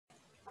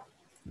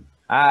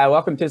Hi,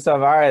 welcome to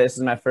Salvara. This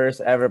is my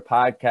first ever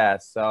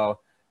podcast. So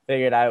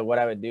figured what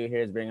I would do here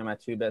is bring in my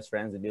two best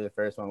friends to do the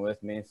first one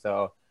with me.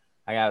 So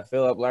I got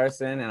Philip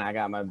Larson and I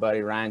got my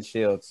buddy Ryan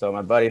Shields. So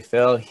my buddy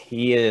Phil,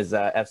 he is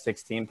a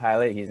F-16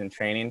 pilot. He's in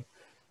training.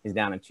 He's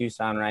down in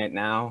Tucson right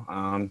now,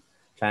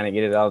 trying to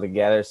get it all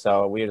together.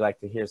 So we'd like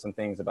to hear some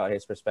things about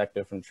his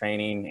perspective from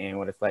training and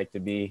what it's like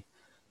to be,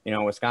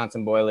 a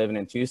Wisconsin boy living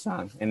in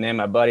Tucson. And then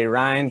my buddy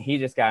Ryan, he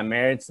just got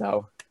married.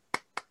 So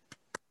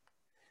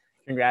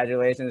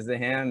congratulations to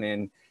him.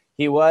 And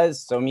he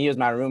was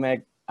my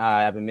roommate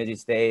at Bemidji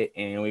State,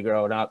 and we grew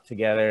up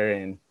together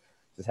and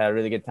just had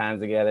really good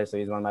times together. So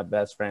he's one of my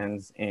best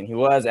friends, and he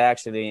was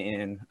actually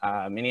in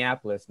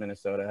Minneapolis,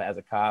 Minnesota as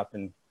a cop,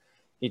 and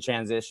he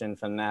transitioned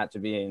from that to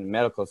being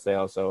medical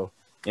sales. So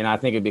I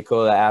think it'd be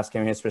cool to ask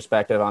him his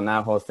perspective on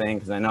that whole thing,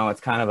 because I know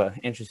it's kind of an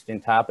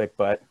interesting topic,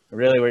 but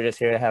really we're just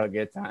here to have a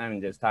good time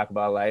and just talk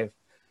about life,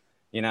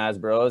 as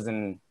bros,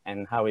 and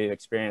how we've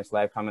experienced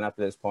life coming up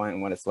to this point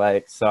and what it's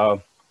like.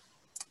 So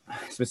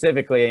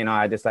specifically,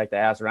 I just like to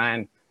ask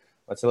Ryan,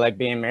 what's it like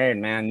being married,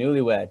 man?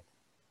 Newlywed.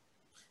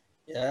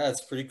 Yeah, it's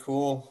pretty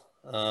cool.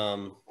 I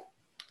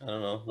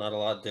don't know, not a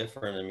lot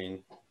different. I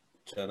mean,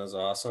 Jenna's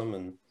awesome,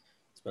 and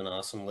it's been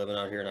awesome living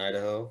out here in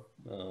Idaho.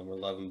 We're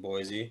loving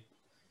Boise.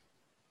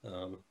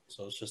 So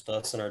it's just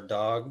us and our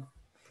dog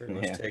pretty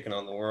much taking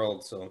on the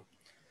world. So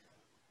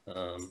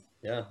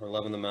yeah, we're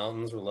loving the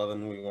mountains. We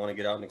want to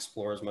get out and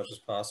explore as much as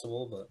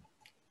possible, but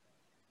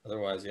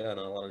otherwise, yeah, not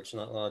a lot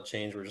of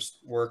change. We're just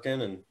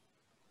working and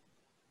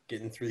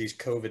getting through these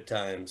COVID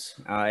times.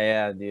 Oh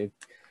yeah, dude.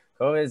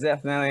 COVID is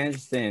definitely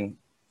interesting.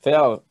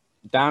 Phil,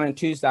 down in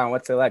Tucson,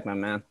 what's it like, my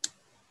man?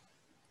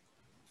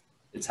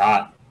 It's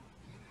hot,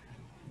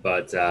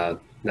 but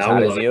now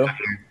we love it.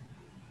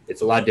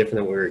 It's a lot different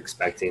than we were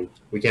expecting.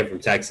 We came from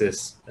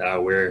Texas.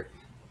 We're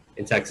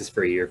in Texas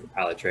for a year for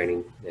pilot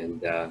training,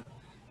 and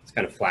it's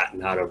kind of flat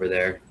and hot over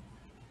there.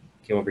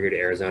 Came over here to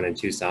Arizona and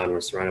Tucson. We're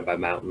surrounded by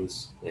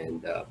mountains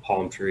and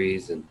palm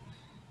trees, and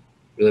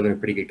we live in a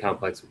pretty good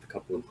complex with a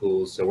couple of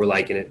pools. So we're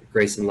liking it.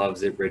 Grayson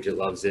loves it. Bridget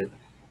loves it.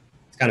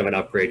 It's kind of an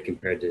upgrade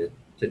compared to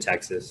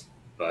Texas,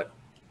 but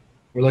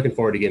we're looking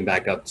forward to getting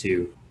back up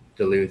to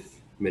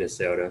Duluth,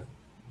 Minnesota,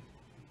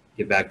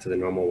 get back to the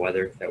normal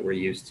weather that we're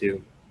used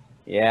to.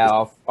 Yeah,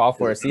 all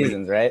four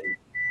seasons, right?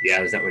 Yeah,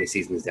 there's not many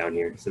seasons down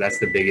here. So that's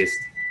the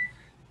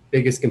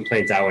biggest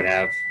complaints I would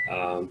have.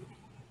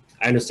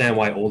 I understand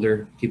why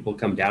older people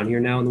come down here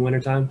now in the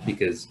wintertime,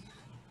 because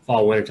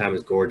fall, wintertime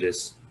is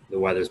gorgeous. The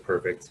weather's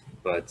perfect,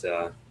 but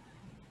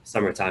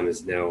summertime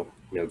is no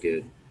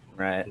good.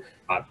 Right. It's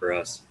hot for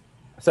us.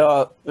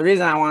 So the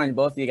reason I wanted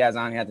both of you guys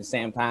on here at the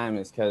same time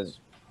is because,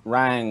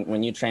 Ryan,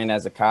 when you trained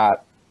as a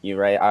cop,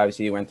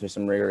 obviously you went through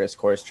some rigorous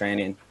course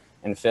training,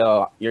 and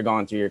Phil, you're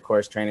going through your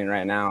course training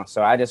right now.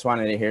 So I just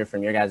wanted to hear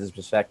from your guys'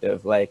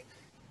 perspective. Like,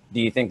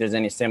 do you think there's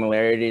any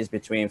similarities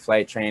between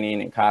flight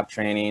training and cop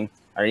training,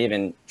 or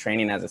even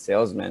training as a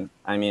salesman?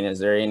 I mean, is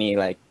there any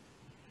like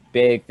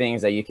big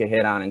things that you could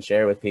hit on and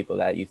share with people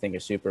that you think are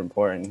super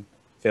important?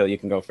 Phil, you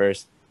can go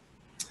first.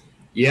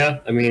 Yeah,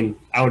 I mean,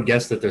 I would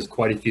guess that there's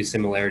quite a few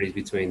similarities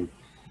between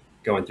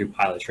going through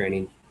pilot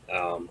training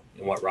and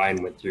what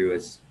Ryan went through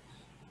as,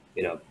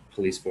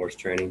 police force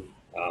training.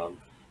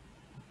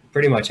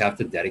 Pretty much have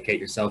to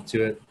dedicate yourself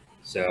to it.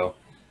 So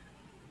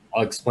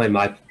I'll explain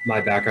my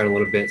background a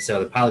little bit.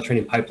 So the pilot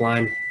training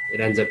pipeline,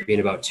 it ends up being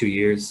about 2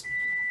 years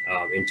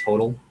in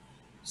total.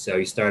 So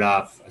I started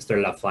off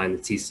flying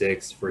the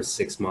T6 for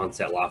 6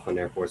 months at Laughlin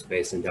Air Force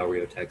Base in Del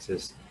Rio,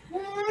 Texas.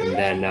 And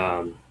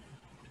then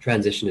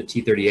transition to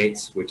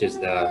T-38s, which is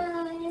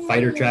the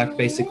fighter track,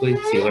 basically.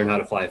 So you learn how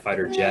to fly a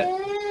fighter jet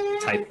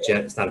type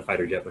jet. It's not a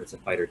fighter jet, but it's a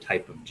fighter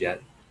type of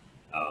jet.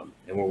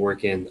 And we're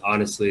working,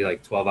 honestly,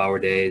 like 12-hour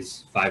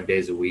days, 5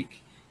 days a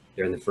week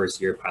during the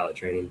first year of pilot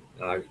training.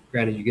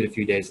 Granted, you get a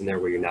few days in there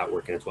where you're not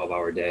working a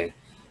 12-hour day.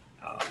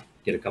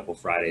 Get a couple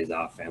Fridays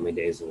off, family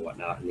days and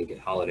whatnot, and then get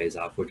holidays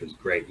off, which was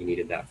great. You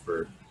needed that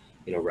for,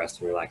 rest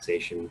and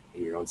relaxation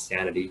and your own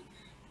sanity.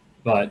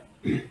 But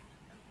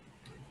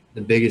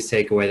the biggest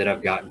takeaway that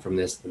I've gotten from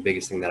this, the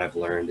biggest thing that I've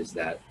learned is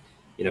that,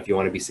 if you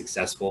want to be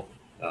successful,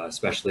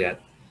 especially at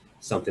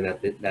something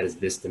that is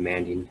this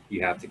demanding,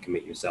 you have to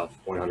commit yourself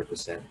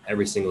 100%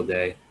 every single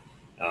day.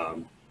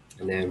 And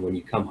then when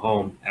you come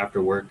home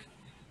after work,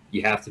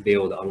 you have to be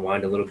able to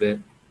unwind a little bit,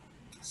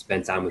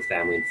 spend time with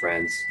family and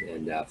friends,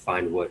 and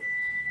find what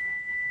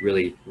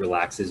really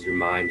relaxes your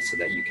mind so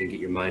that you can get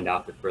your mind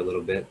off it for a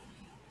little bit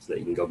so that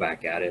you can go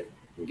back at it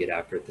and get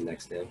after it the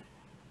next day.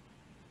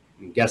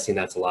 I'm guessing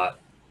that's a lot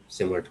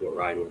similar to what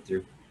Ryan went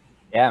through.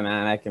 Yeah,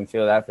 man, I can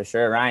feel that for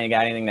sure. Ryan, you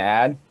got anything to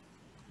add?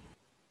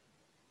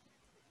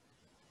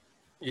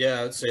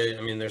 Yeah, I would say,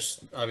 there's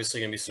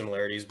obviously going to be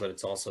similarities, but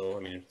it's also,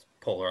 it's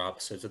polar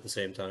opposites at the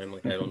same time.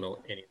 Like, I don't know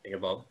anything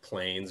about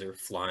planes or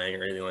flying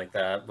or anything like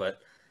that,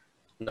 but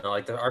no,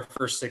 like our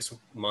first 6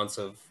 months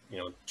of,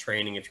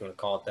 training, if you want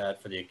to call it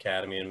that, for the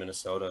academy in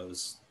Minnesota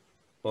was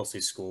mostly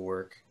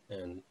schoolwork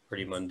and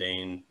pretty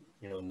mundane,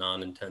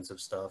 non-intensive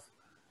stuff.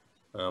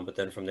 But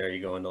then from there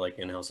you go into like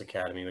in-house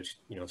academy, which,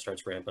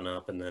 starts ramping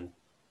up, and then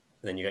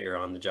then you got your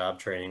on-the-job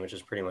training, which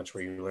is pretty much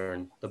where you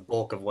learn the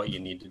bulk of what you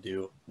need to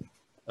do.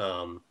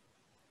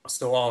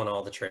 Still, all in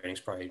all, the training's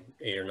probably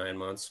 8 or 9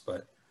 months,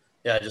 but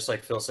yeah, just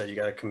like Phil said, you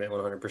got to commit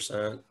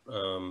 100%.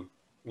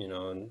 You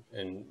know,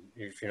 and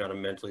if you're not a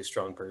mentally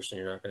strong person,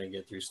 you're not going to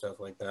get through stuff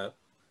like that.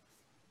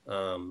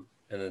 And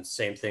then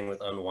same thing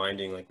with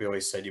unwinding. Like we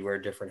always said, you wear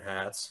different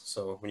hats.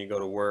 So when you go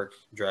to work,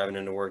 driving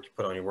into work, you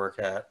put on your work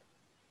hat.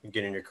 You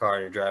get in your car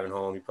and you're driving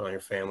home, you put on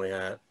your family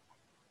hat.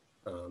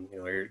 You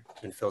know,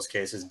 in Phil's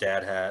case, his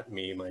dad hat,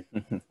 me, my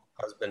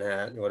husband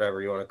hat,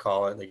 whatever you want to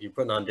call it. Like you're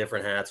putting on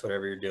different hats,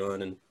 whatever you're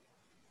doing, and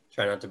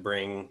try not to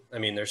bring, I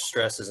mean, there's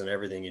stresses in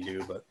everything you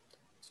do, but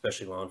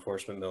especially law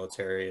enforcement,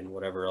 military, and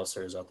whatever else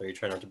there is out there, you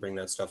try not to bring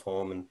that stuff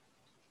home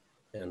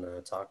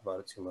and talk about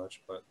it too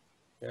much. But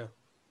yeah.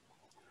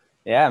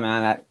 Yeah,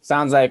 man, that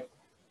sounds like,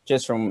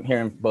 just from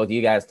hearing both of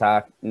you guys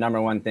talk,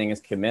 number one thing is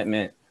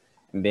commitment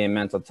and being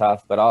mental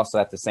tough, but also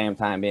at the same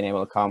time being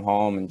able to come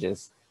home and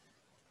just,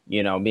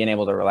 you know, being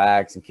able to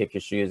relax and kick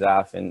your shoes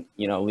off and,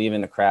 you know,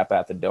 leaving the crap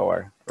at the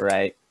door,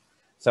 right?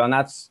 So, and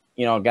that's,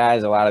 you know,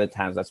 guys, a lot of the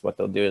times that's what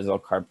they'll do is they'll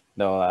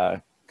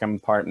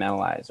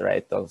compartmentalize,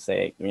 right? They'll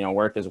say, you know,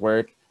 work is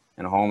work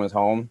and home is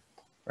home,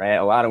 right?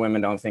 A lot of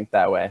women don't think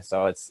that way.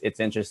 So it's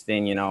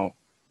interesting, you know,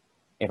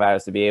 if I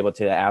was to be able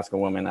to ask a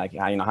woman, like,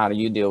 how, you know, how do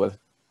you deal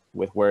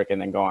with work and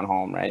then going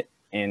home, right?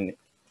 And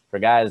for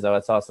guys, though,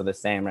 it's also the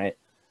same, right?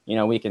 You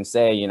know, we can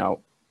say, you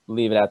know,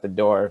 leave it at the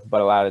door,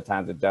 but a lot of the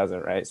times it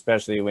doesn't, right?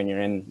 Especially when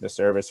you're in the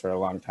service for a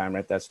long time,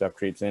 right? That stuff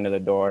creeps into the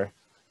door,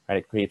 right?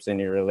 It creeps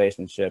into your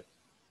relationship.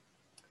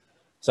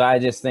 So I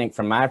just think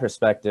from my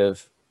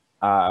perspective,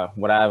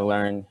 what I've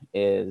learned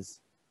is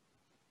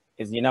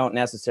you don't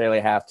necessarily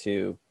have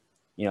to,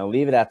 you know,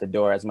 leave it at the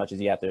door as much as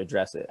you have to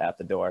address it at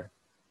the door,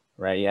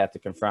 right? You have to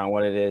confront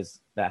what it is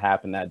that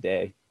happened that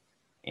day.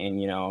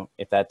 And, you know,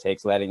 if that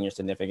takes letting your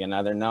significant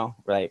other know,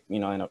 right, you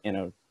know,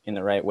 in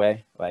the right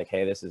way, like,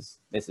 hey, this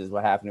is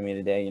what happened to me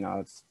today. You know,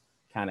 it's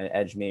kind of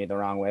edged me the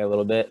wrong way a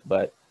little bit,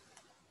 but,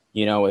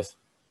 you know, with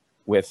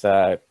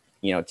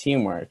you know,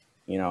 teamwork,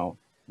 you know,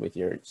 with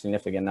your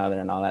significant other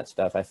and all that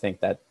stuff, I think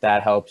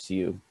that helps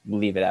you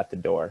leave it at the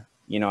door.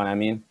 You know what I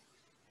mean?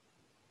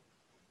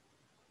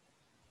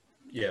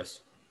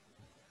 Yes.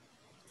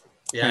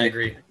 Yeah, I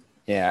agree.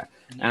 Yeah.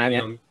 And I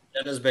mean,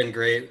 that has been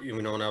great. You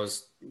know, when I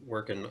was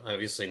working,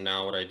 obviously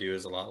now what I do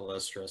is a lot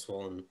less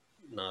stressful and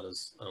not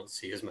as, I don't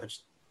see as much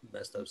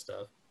messed up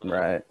stuff.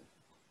 Right.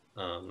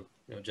 You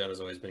know,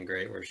 Jenna's always been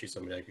great, where she's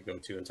somebody I could go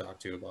to and talk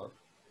to about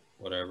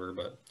whatever,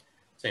 but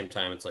same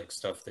time, it's like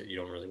stuff that you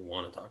don't really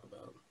want to talk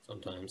about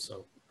sometimes.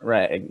 So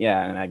right.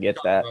 Yeah. And I get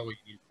that. About what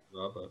you need to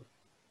talk about,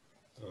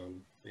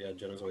 but yeah,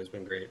 Jenna's always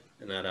been great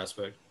in that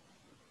aspect.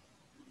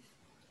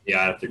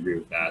 Yeah, I have to agree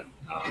with that.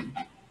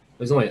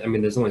 There's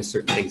only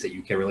certain things that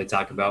you can really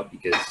talk about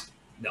because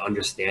the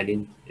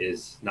understanding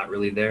is not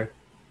really there.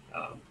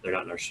 They're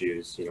not in our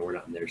shoes. You know, we're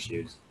not in their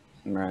shoes.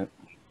 Right.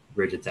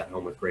 Bridget's at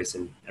home with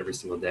Grayson every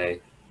single day,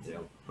 you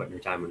know, putting her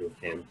time in with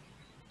him.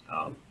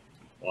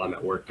 While I'm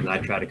at work, and I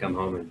try to come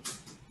home and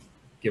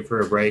give her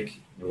a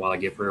break. And while I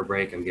give her a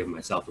break, I'm giving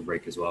myself a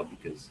break as well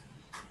because,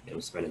 you know,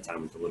 I'm spending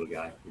time with the little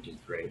guy, which is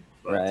great.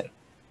 But, right.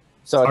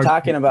 So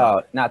talking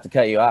about, not to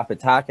cut you off, but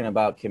talking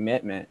about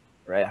commitment,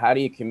 right? How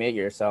do you commit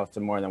yourself to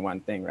more than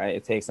one thing, right?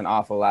 It takes an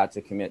awful lot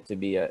to commit to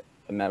be a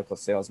medical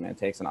salesman. It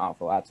takes an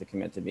awful lot to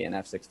commit to be an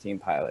F-16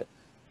 pilot.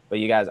 But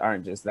you guys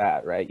aren't just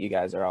that, right? You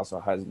guys are also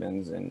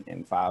husbands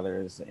and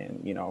fathers and,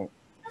 you know,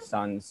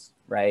 sons,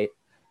 right?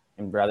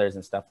 And brothers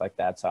and stuff like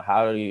that. So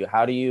how do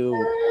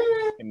you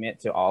commit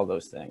to all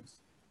those things?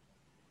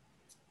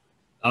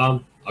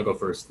 I'll go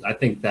first. I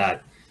think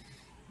that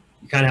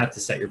you kind of have to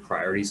set your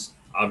priorities,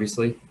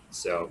 obviously.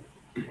 So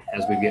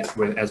as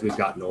we've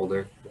gotten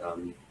older,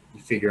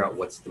 you figure out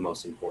what's the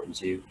most important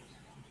to you.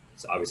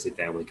 So obviously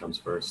family comes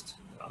first.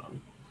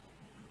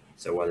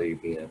 So whether you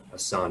be a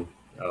son,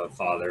 a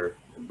father,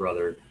 a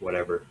brother,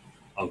 whatever,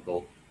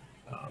 uncle,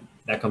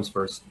 that comes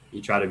first.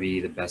 You try to be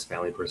the best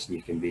family person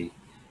you can be.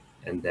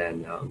 And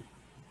then,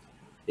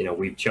 you know,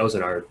 we've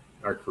chosen our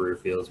career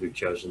fields. We've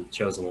chosen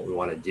what we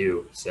want to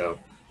do. So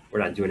we're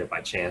not doing it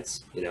by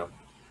chance. You know,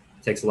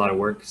 it takes a lot of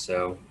work.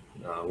 So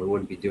we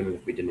wouldn't be doing it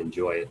if we didn't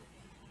enjoy it.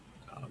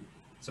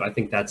 So I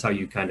think that's how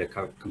you kind of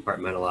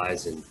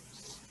compartmentalize and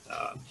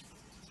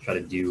try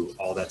to do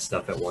all that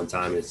stuff at one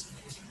time. Is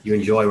you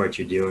enjoy what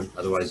you're doing.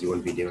 Otherwise, you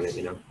wouldn't be doing it,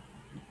 you know?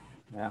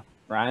 Yeah.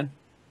 Ryan?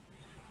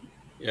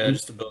 Yeah,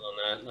 just to build on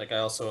that, like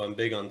I'm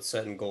big on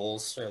setting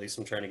goals, or at least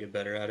I'm trying to get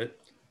better at it.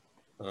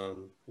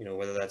 You know,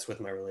 whether that's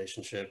with my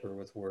relationship or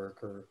with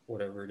work or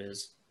whatever it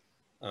is.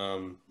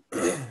 So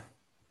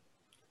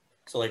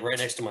like right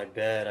next to my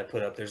bed, I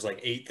put up, there's like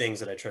 8 things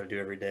that I try to do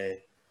every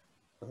day.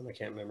 I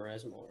can't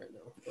memorize them all right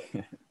now,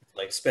 but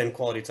like spend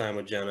quality time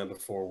with Jenna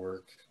before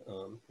work,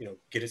 you know,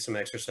 get some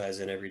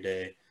exercise in every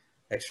day,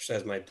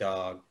 exercise my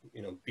dog,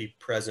 you know, be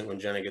present when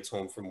Jenna gets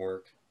home from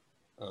work,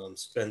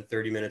 spend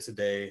 30 minutes a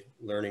day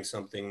learning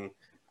something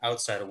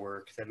outside of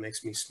work that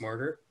makes me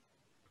smarter.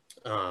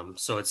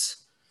 So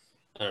it's,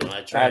 I don't know,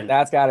 I try.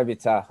 That's got to be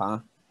tough, huh?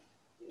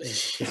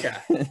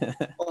 Yeah.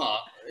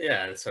 Well,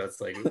 Yeah, so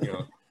it's like,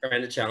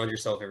 trying to challenge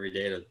yourself every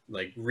day to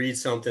like read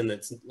something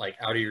that's like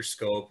out of your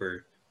scope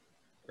or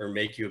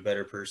make you a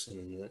better person.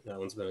 And that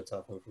one's been a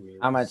tough one for me.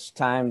 How much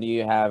time do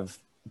you have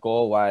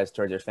goal-wise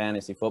towards your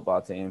fantasy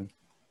football team?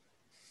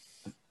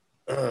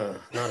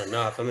 Not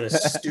enough. I'm in a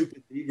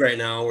stupid league right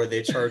now where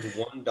they charge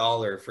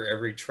 $1 for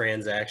every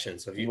transaction.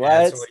 So if you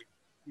add somebody,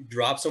 you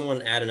drop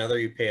someone, add another,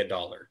 you pay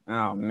 $1.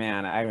 Oh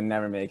man, I would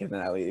never make it in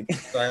that league.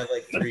 So I have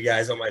like 3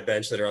 guys on my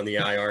bench that are on the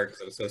IR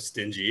because I'm so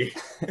stingy.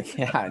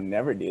 Yeah, I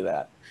never do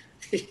that.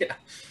 Yeah,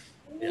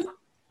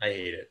 I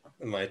hate it.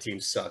 My team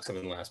sucks. I'm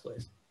in last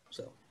place.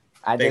 So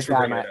I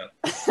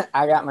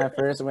got my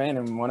first win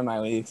in one of my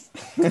leagues.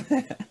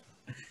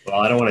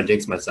 Well, I don't want to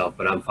jinx myself,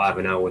 but I'm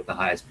 5-0 with the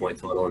highest point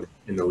total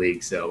in the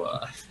league. So,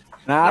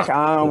 knock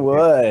on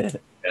wood.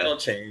 That'll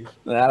change.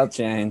 That'll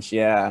change.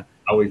 Yeah.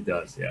 Always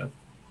does. Yeah.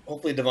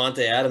 Hopefully,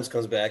 Devontae Adams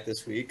comes back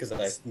this week because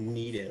I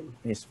need him.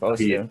 He's supposed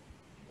to.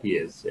 He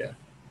is. Yeah.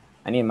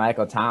 I need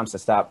Michael Thomas to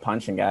stop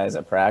punching guys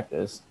at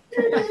practice.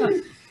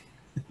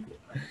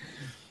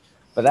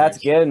 But that's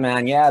good,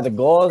 man. Yeah, the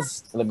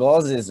goals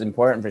is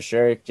important for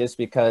sure, just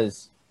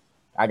because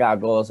I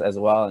got goals as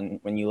well. And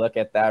when you look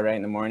at that right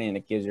in the morning,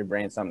 it gives your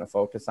brain something to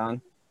focus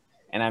on.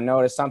 And I've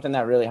noticed something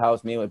that really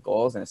helps me with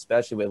goals, and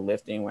especially with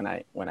lifting, when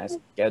I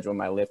schedule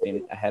my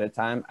lifting ahead of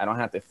time, I don't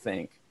have to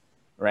think,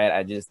 right?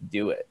 I just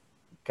do it,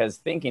 because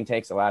thinking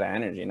takes a lot of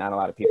energy. Not a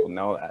lot of people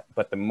know that.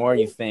 But the more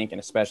you think, and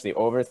especially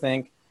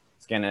overthink,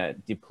 it's going to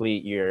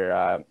deplete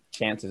your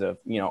chances of,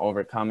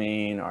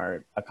 overcoming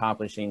or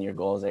accomplishing your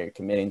goals that you're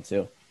committing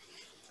to.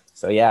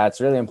 So yeah,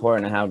 it's really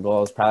important to have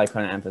goals. Probably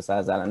couldn't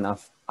emphasize that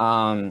enough.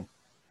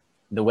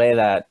 The way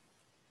that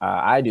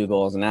I do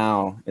goals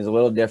now is a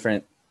little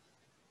different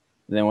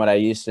than what I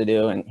used to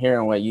do. And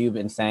hearing what you've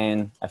been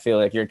saying, I feel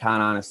like you're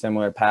kind of on a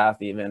similar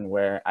path, even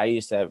where I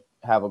used to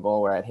have a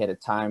goal where I'd hit a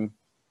time,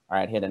 or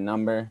I'd hit a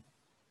number,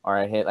 or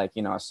I'd hit like,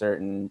 a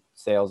certain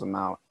sales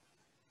amount,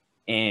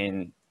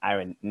 and I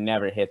would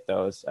never hit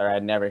those, or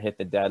I'd never hit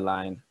the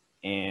deadline.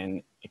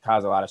 And it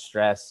caused a lot of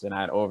stress, and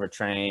I'd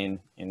overtrain.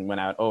 And when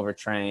I would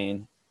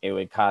overtrain, it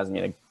would cause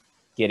me to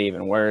get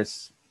even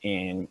worse.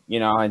 And,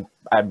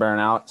 I'd burn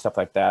out, stuff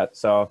like that.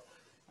 So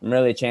I'm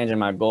really changing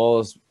my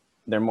goals.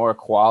 They're more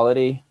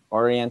quality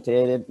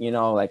orientated,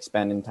 like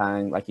spending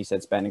time, like you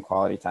said, spending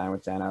quality time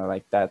with Jenna,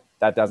 like that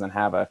doesn't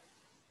have a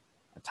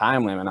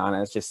time limit on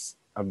it. It's just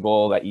a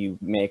goal that you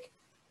make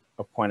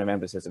a point of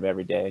emphasis of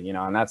every day,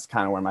 and that's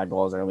kind of where my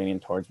goals are leaning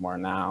towards more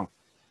now.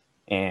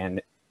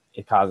 And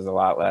it causes a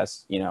lot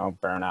less,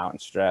 burnout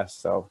and stress.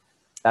 So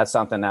that's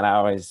something that I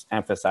always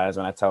emphasize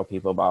when I tell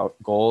people about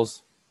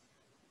goals.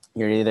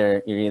 You're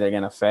either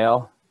going to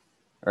fail,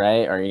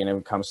 right? Or you're going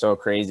to become so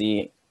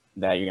crazy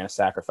that you're going to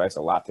sacrifice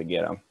a lot to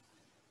get them.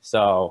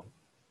 So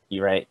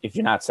you're right. If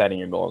you're not setting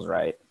your goals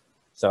right.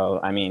 So,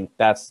 I mean,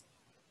 I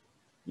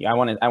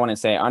wouldn't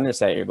say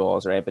underset your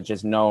goals, right? But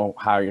just know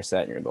how you're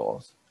setting your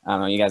goals. I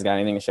don't know. You guys got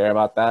anything to share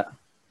about that?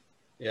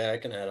 Yeah, I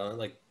can add on.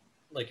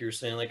 Like you were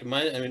saying, like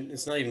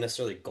it's not even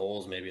necessarily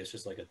goals. Maybe it's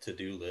just like a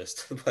to-do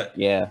list, but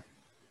yeah.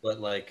 But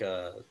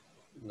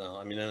no,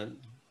 I mean,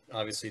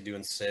 obviously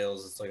doing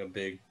sales, it's like a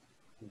big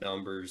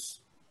numbers,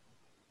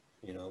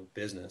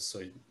 business.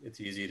 So it's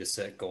easy to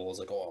set goals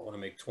like, oh, I want to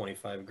make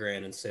 25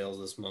 grand in sales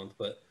this month.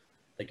 But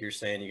like you're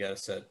saying, you got to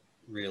set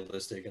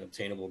realistic and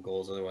obtainable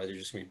goals. Otherwise, you're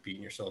just going to be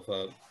beating yourself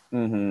up.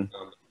 Mm-hmm. At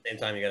the same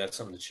time, you got to have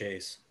something to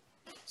chase.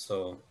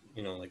 So,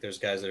 like there's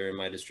guys that are in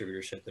my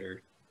distributorship that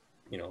are,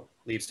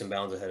 leaps and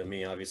bounds ahead of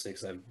me, obviously,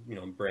 because I'm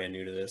brand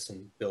new to this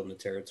and building the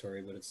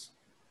territory. But it's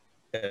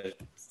gotta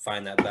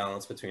find that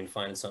balance between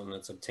finding something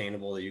that's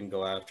obtainable that you can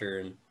go after,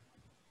 and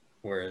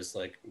whereas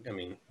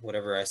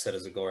whatever I set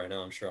as a goal right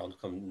now, I'm sure I'll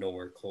come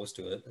nowhere close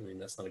to it. I mean,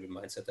 that's not a good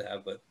mindset to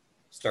have, but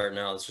starting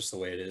out, it's just the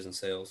way it is in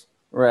sales.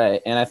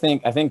 Right. And I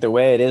think the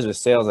way it is with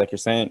sales, like you're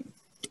saying,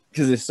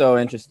 because it's so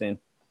interesting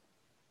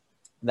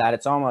that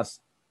it's almost,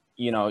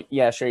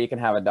 yeah, sure, you can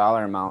have a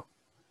dollar amount,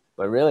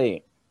 but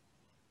really,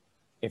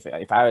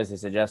 if I was to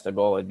suggest a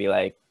goal, it'd be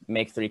like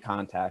make 3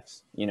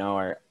 contacts,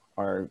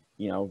 or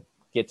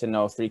get to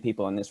know 3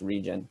 people in this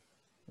region,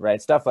 right?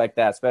 Stuff like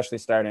that, especially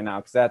starting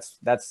out, because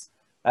that's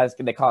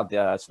they call it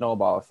the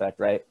snowball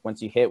effect, right?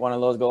 Once you hit one of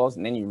those goals,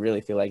 and then you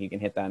really feel like you can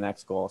hit that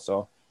next goal.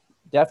 So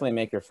definitely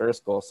make your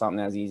first goal something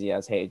as easy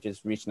as, hey,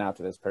 just reaching out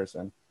to this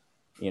person,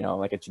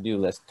 like a to-do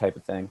list type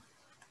of thing.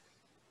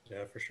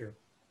 Yeah, for sure.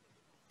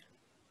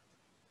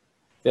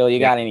 Phil, you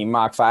got any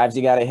Mach 5s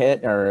you got to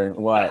hit, or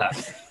what?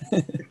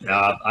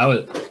 I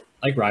would,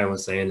 like Ryan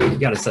was saying, you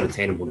got to set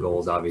attainable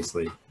goals,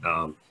 obviously.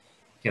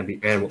 Can't be,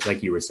 and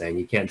like you were saying,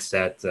 you can't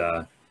set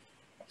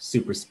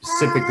super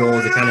specific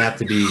goals. They kind of have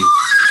to be,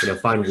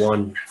 find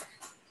one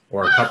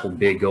or a couple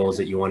big goals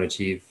that you want to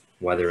achieve,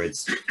 whether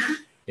it's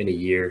in a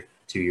year,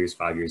 2 years,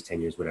 5 years,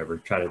 10 years, whatever.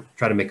 Try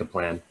to make a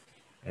plan,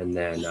 and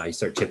then you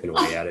start chipping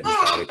away at it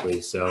methodically.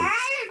 So,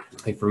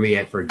 like for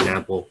me, for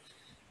example,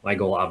 my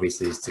goal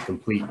obviously is to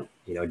complete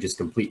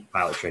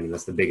pilot training.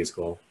 That's the biggest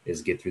goal,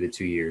 is get through the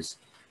 2 years,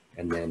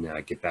 and then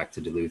get back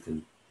to Duluth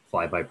and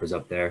fly Vipers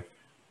up there.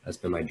 That's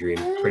been my dream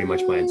pretty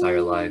much my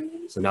entire life.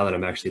 So now that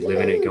I'm actually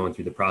living it, going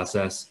through the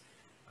process,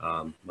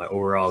 my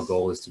overall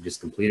goal is to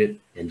just complete it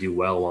and do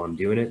well while I'm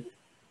doing it.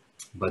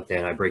 But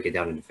then I break it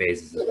down into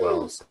phases as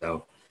well.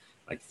 So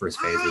like first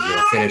phase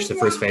is, finish the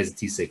first phase of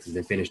T6s,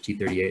 then finish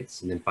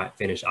T38s, and then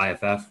finish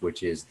IFF,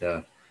 which is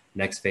the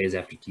next phase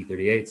after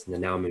T38s. And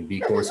then now I'm in B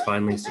course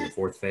finally, so the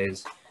fourth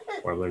phase,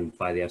 where I'm learning to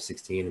fly the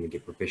F-16 and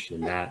get proficient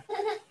in that.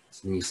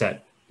 So then you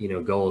set,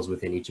 goals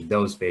within each of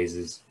those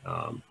phases.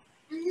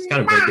 Just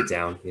kind of break it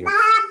down,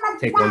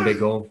 take one big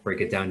goal, break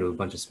it down to a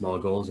bunch of small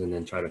goals, and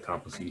then try to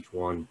accomplish each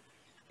one,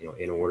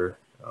 in order,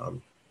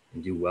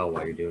 and do well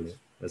while you're doing it.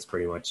 That's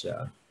pretty much,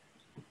 I'd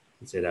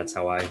say that's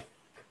how I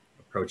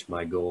approach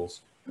my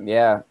goals.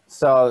 Yeah.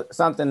 So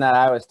something that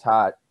I was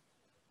taught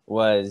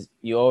was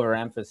you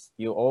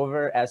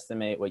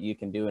overestimate what you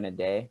can do in a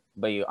day,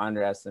 but you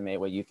underestimate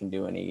what you can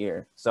do in a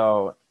year.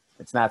 So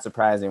it's not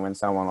surprising when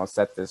someone will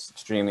set this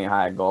extremely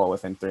high goal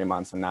within 3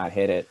 months and not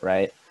hit it,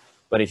 right?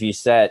 But if you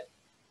set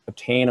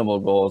obtainable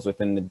goals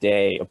within the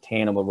day,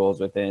 obtainable goals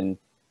within,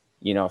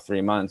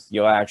 3 months,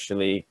 you'll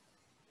actually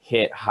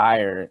hit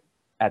higher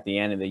at the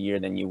end of the year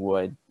than you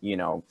would,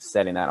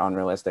 setting that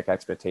unrealistic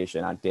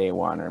expectation on day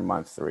 1 or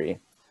month 3.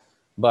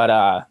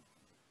 But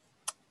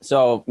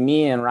so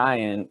me and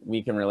Ryan,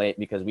 we can relate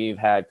because we've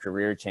had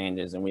career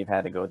changes and we've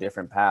had to go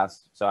different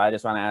paths. So I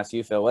just want to ask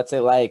you, Phil, what's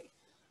it like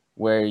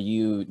where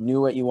you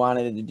knew what you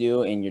wanted to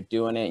do and you're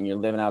doing it and you're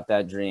living out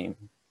that dream?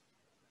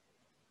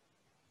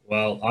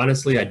 Well,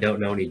 honestly, I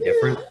don't know any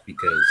different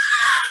because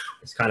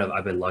it's kind of,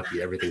 I've been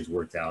lucky. Everything's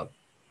worked out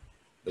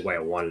the way I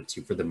wanted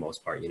to for the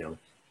most part,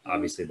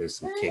 Obviously there's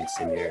some kinks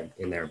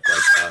in there,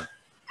 but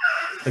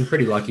been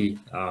pretty lucky.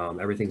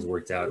 Everything's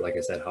worked out, like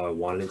I said, how I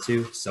wanted it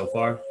to so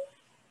far.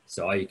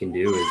 So all you can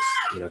do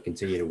is,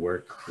 continue to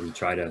work and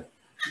try to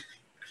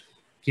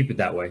keep it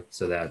that way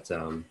so that,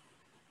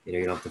 you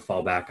don't have to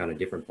fall back on a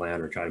different plan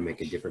or try to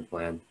make a different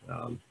plan.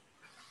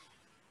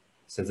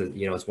 Since,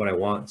 it's what I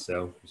want.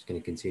 So I'm just going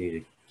to continue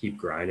to keep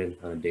grinding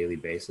on a daily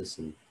basis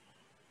and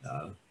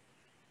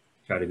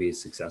try to be as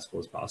successful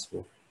as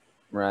possible.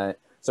 Right.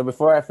 So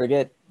before I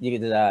forget,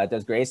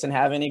 does Grayson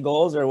have any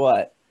goals or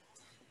what?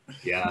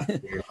 Yeah.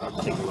 Take a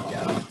look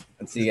at him.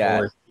 Let's see.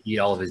 Eat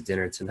all of his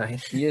dinner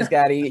tonight. You just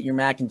got to eat your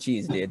mac and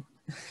cheese, dude.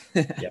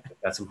 Yeah.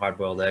 Got some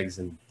hard-boiled eggs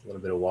and a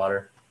little bit of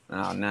water.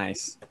 Oh,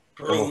 nice.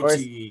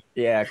 Protein.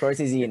 Of course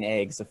he's eating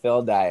eggs. A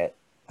Phil diet.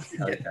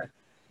 Okay.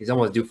 He's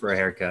almost due for a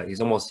haircut. He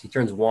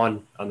turns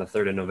 1 on the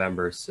 3rd of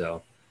November.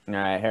 So. All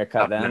right.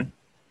 Haircut then.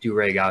 Do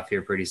rag off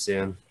here pretty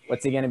soon.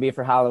 What's he going to be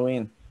for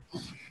Halloween?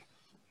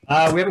 We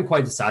haven't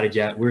quite decided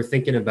yet. We're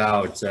thinking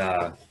about,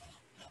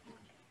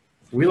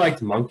 we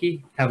liked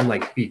Monkey,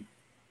 having be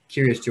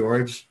Curious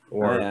George,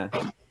 or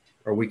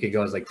we could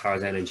go as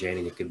Tarzan and Jane,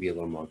 and it could be a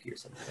little monkey or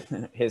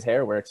something. His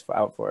hair works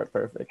out for it.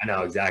 Perfect. I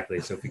know, exactly.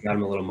 So if we got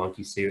him a little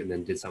monkey suit and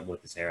then did something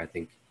with his hair, I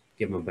think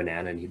give him a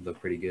banana and he'd look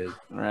pretty good.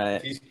 All right.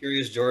 If he's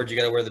Curious George, you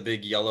got to wear the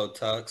big yellow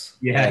tux.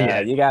 Yeah.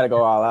 You got to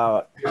go all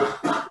out.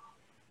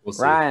 We'll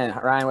see.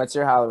 Ryan, what's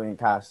your Halloween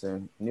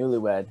costume?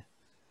 Newlywed.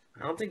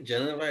 I don't think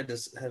Jen and I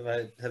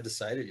have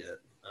decided yet.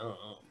 I don't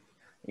know.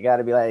 You got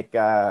to be like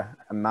a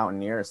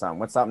mountaineer or something.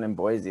 What's something in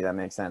Boise that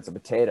makes sense? A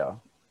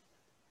potato.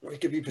 Or it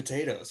could be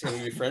potatoes. It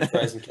could be French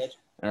fries and ketchup.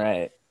 All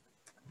right.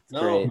 No,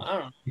 great. I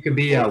don't know. You could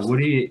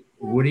be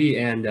Woody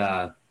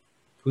and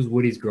who's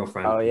Woody's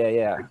girlfriend? Oh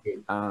yeah.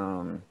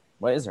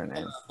 What is her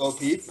name? Bo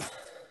Peep.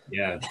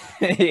 Yeah.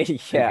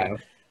 Yeah.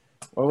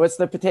 Well, what's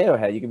the potato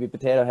head? You could be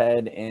Potato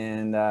Head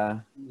and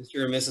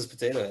Mr. and Mrs.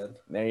 Potato Head.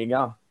 there you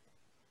go.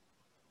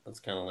 That's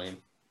kind of lame.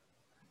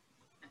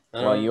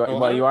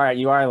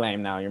 You are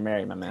lame now. You're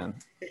married, my man.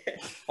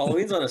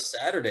 Halloween's on a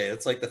Saturday.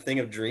 It's like the thing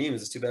of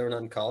dreams. It's too bad we're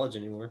not in college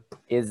anymore.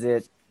 Is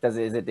it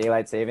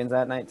daylight savings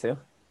that night too?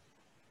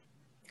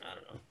 I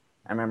don't know.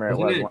 I remember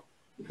Wasn't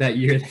it that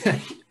year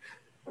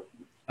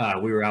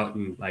that we were out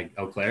in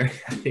Eau Claire.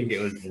 I think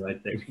it was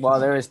daylight savings. Well,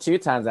 there was 2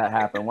 times that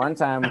happened. One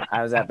time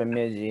I was at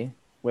Bemidji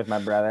with my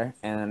brother,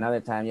 and another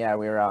time, we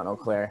were out in Eau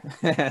Claire.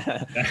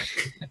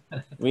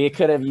 We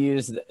could have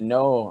used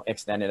no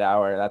extended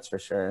hour, that's for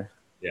sure.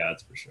 Yeah,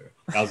 that's for sure.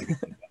 That was a good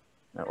thing.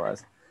 It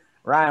was.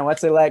 Ryan,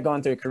 what's it like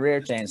going through a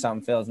career change,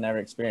 something Phil's never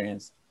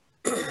experienced?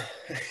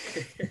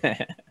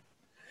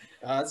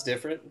 It's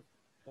different.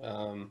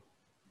 I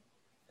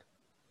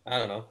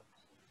don't know.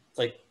 It's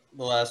like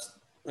I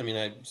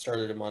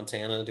started in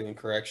Montana doing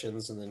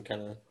corrections and then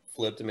kind of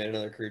flipped and made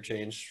another career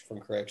change from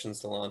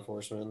corrections to law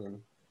enforcement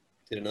and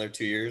did another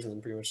 2 years and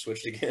then pretty much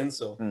switched again.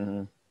 So,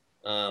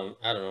 I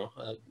don't know.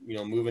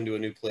 Moving to a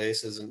new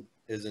place isn't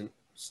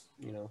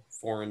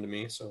foreign to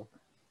me. So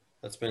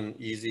that's been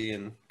easy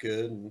and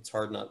good. And it's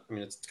hard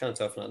it's kind of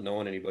tough not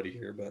knowing anybody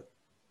here, but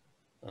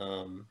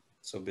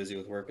so busy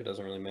with work, it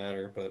doesn't really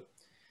matter. But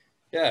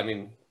yeah,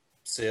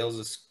 sales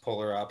is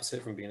polar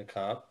opposite from being a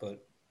cop,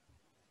 but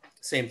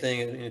same thing.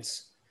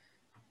 It's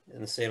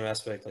in the same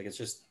aspect. It's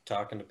just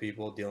talking to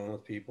people, dealing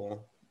with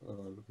people,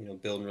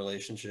 building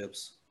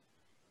relationships.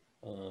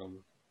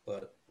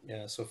 But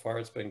yeah, so far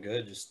it's been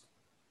good. Just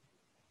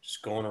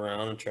just going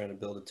around and trying to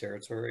build a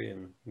territory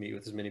and meet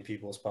with as many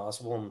people as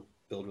possible and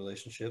build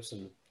relationships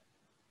and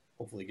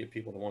hopefully get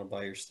people to want to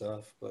buy your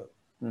stuff. But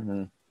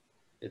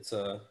it's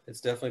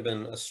definitely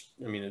been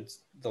it's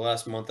the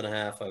last month and a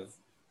half I've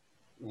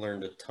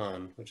learned a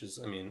ton, which is,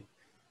 I'm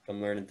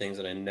learning things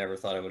that I never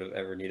thought I would have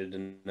ever needed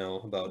to know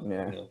about,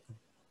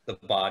 the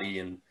body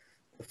and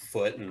the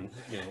foot and,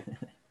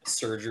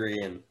 surgery.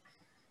 And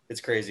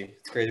it's crazy.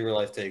 It's crazy where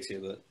life takes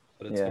you,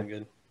 but it's been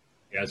good.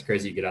 Yeah, it's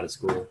crazy. You get out of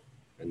school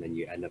and then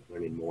you end up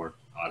learning more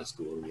out of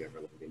school than you ever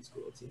learned in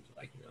school, it seems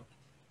like,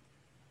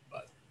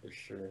 but for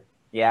sure.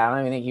 Yeah, I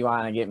don't even think you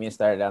want to get me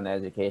started on the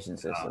education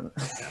system.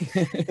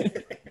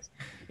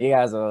 You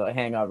guys will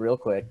hang up real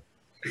quick.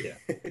 Yeah.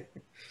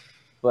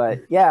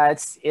 But yeah,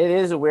 it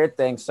is a weird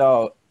thing.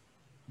 So,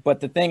 but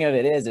the thing of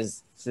it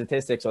is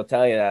statistics will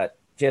tell you that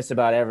just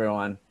about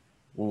everyone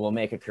will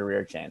make a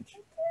career change.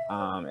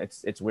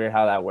 It's weird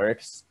how that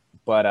works,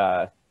 but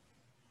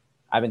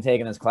I've been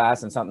taking this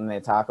class, and something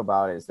they talk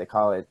about is they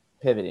call it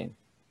pivoting,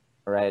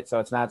 right? So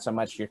it's not so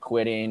much you're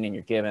quitting and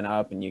you're giving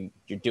up and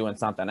you're doing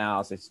something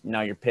else. It's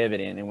now you're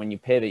pivoting, and when you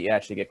pivot, you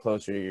actually get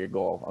closer to your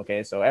goal.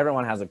 Okay, so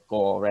everyone has a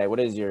goal, right? What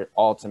is your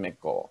ultimate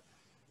goal?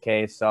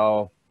 Okay,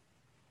 so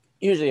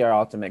usually our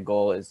ultimate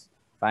goal is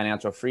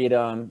financial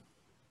freedom,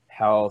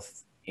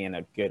 health, and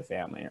a good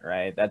family,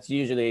 right? That's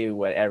usually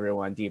what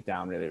everyone deep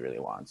down really, really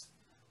wants.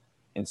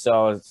 And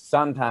so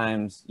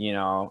sometimes,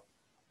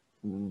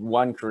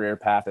 one career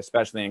path,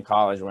 especially in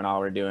college when all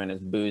we're doing is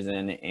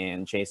boozing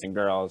and chasing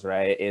girls,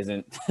 right,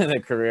 isn't the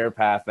career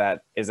path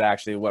that is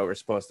actually what we're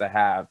supposed to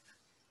have,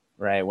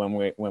 right, when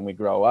we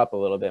grow up a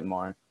little bit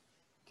more.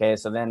 Okay,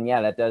 so then,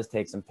 that does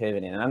take some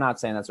pivoting. And I'm not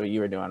saying that's what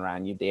you were doing,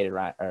 Ryan. You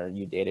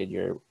dated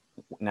your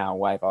now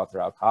wife all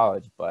throughout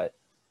college, but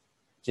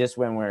just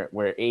when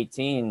we're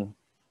 18,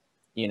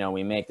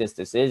 we make this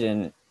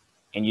decision,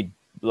 and a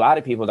lot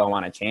of people don't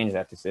want to change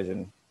that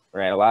decision,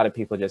 right? A lot of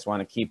people just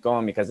want to keep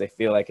going because they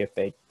feel like if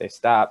they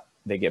stop,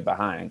 they get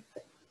behind.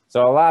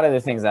 So a lot of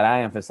the things that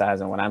I emphasize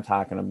and what I'm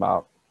talking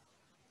about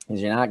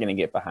is you're not going to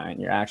get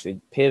behind. You're actually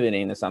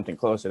pivoting to something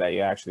closer that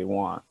you actually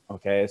want.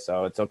 Okay,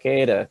 so it's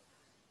okay to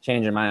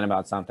change your mind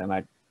about something.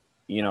 Like,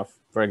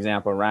 for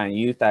example, Ryan,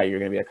 you thought you were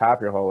going to be a cop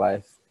your whole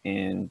life,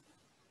 and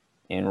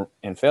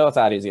Phil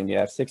thought he was going to be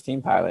a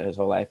F-16 pilot his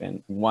whole life,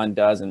 and one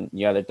does and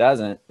the other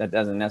doesn't. That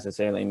doesn't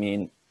necessarily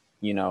mean,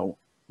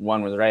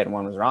 one was right and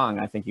one was wrong.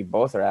 I think you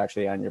both are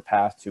actually on your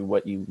path to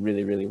what you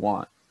really, really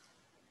want.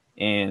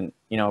 And,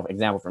 for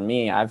example, for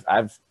me,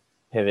 I've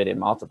pivoted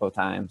multiple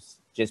times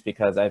just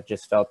because I've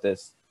just felt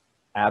this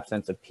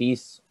absence of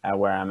peace at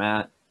where I'm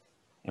at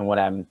and what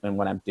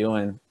I'm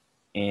doing.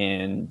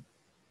 And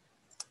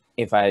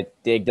if I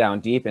dig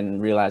down deep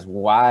and realize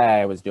why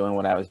I was doing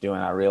what I was doing,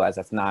 I realized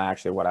that's not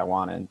actually what I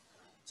wanted.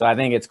 So I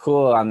think it's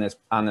cool on this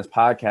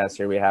podcast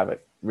here, we have a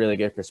really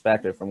good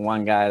perspective from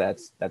one guy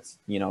that's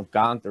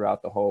gone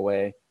throughout the whole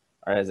way,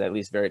 or is at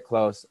least very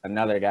close.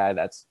 Another guy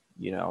that's,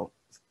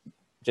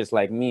 just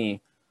like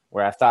me,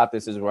 where I thought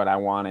this is what I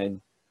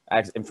wanted.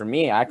 And for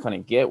me, I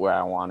couldn't get where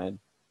I wanted,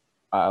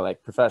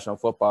 like professional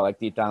football, like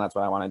deep down, that's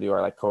what I want to do,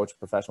 or like coach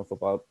professional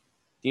football.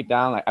 Deep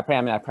down, like I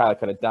probably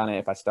could have done it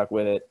if I stuck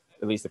with it,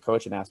 at least the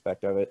coaching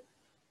aspect of it.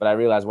 But I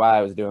realized why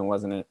I was doing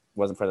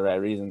wasn't for the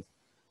right reasons.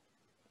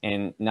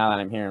 And now that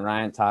I'm hearing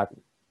Ryan talk,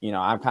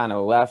 I'm kind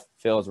of left,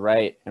 Phil's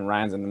right, and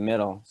Ryan's in the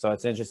middle. So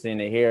it's interesting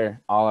to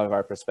hear all of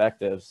our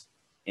perspectives,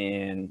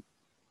 and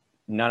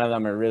none of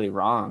them are really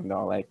wrong,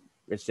 though. Like,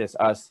 it's just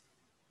us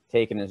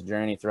taking this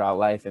journey throughout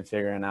life and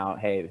figuring out,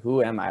 hey,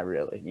 who am I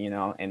really?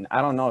 And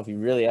I don't know if you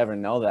really ever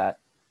know that,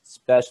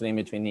 especially in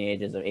between the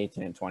ages of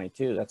 18 and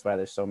 22. That's why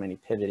there's so many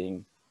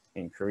pivoting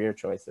in career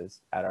choices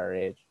at our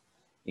age.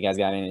 You guys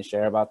got anything to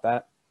share about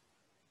that?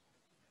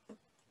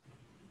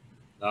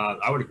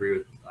 I would agree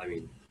with,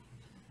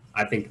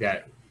 I think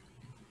that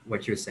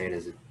what you're saying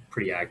is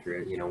pretty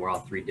accurate. We're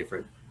all three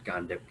different,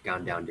 gone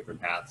down different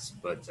paths,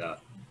 but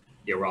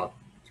we're all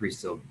three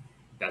still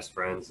best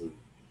friends, and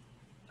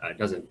it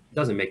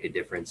doesn't make a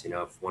difference,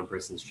 if one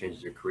person's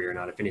changed their career or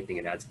not. If anything,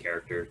 it adds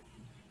character.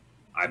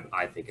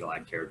 I think it'll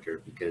add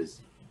character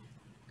because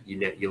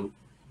you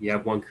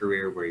have one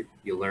career where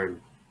you learn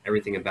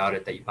everything about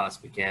it that you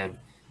possibly can,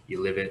 you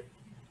live it,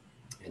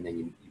 and then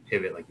you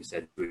pivot, like you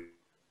said,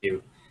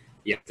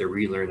 you have to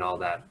relearn all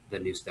the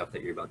new stuff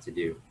that you're about to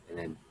do, and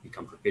then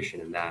become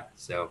proficient in that.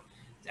 So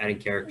it's adding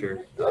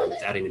character,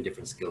 it's adding a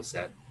different skill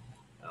set.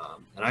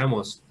 And I don't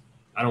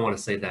want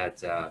to say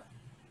that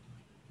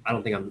I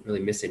don't think I'm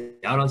really missing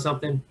out on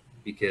something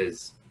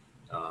because,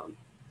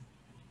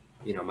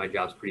 my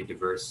job's pretty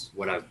diverse.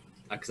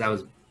 Because I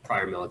was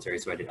prior military,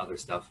 so I did other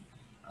stuff.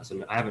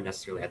 So I haven't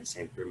necessarily had the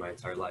same career my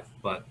entire life,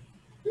 but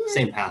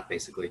same path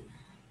basically.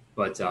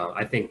 But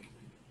I think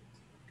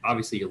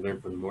obviously you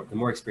learn from the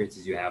more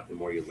experiences you have, the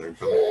more you learn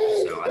from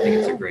it. So I think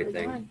it's a great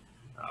thing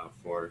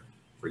for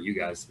you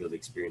guys to be able to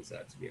experience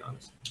that, to be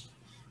honest.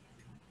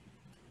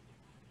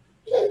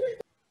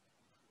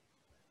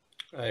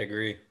 I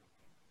agree.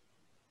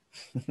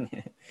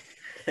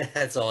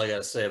 That's all I got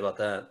to say about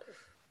that.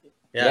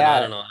 Yeah. No, I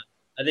don't know.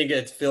 I think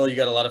it's Phil, you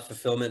got a lot of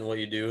fulfillment in what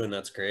you do, and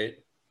that's great.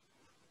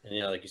 And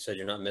yeah, like you said,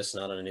 you're not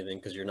missing out on anything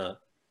because you're not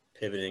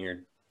pivoting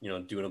or,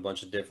 doing a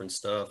bunch of different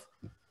stuff.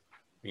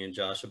 Me and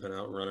Josh have been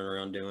out running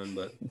around doing,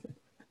 but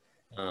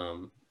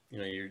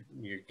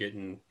you're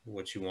getting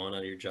what you want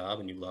out of your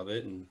job and you love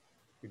it and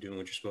you're doing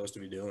what you're supposed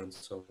to be doing.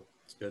 So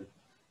it's good.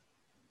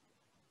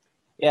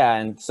 Yeah.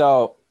 And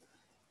so,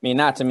 I mean,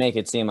 not to make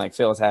it seem like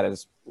Phil's had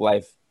his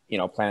life,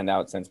 planned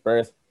out since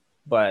birth,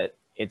 but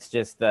it's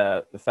just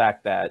the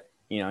fact that,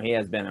 he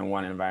has been in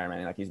one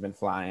environment, like he's been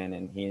flying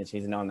and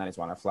he's known that he's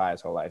wanted to fly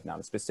his whole life. Now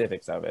the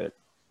specifics of it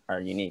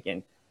are unique,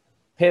 and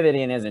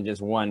pivoting isn't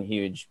just one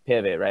huge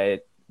pivot,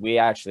 right? We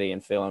actually,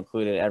 and Phil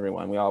included,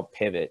 everyone, we all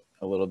pivot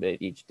a little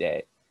bit each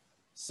day.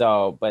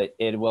 So, but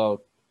it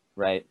will,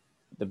 right?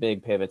 The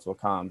big pivots will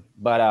come.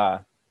 But,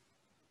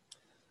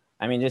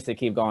 I mean, just to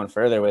keep going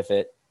further with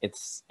it,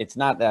 it's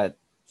not that,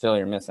 Phil,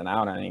 you're missing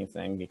out on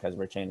anything because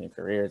we're changing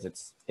careers.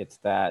 It's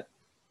that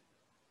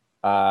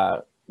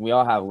we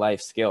all have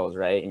life skills,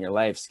 right? And your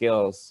life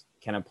skills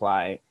can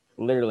apply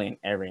literally in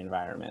every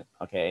environment.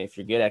 Okay. If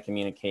you're good at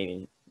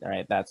communicating, all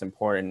right, that's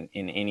important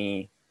in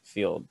any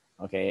field.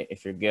 Okay.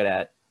 If you're good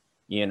at,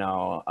 being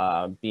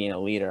a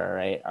leader,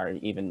 right? Or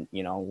even,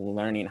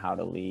 learning how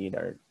to lead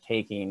or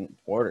taking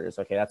orders.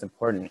 Okay. That's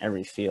important in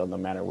every field, no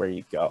matter where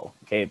you go.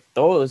 Okay.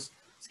 Those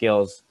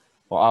skills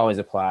will always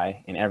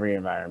apply in every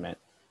environment.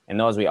 And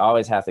those we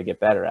always have to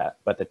get better at.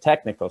 But the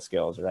technical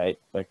skills, right?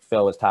 Like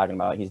Phil was talking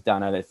about, he's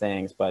done other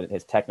things, but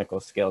his technical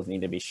skills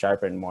need to be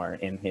sharpened more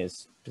in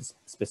his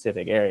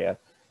specific area.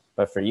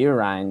 But for you,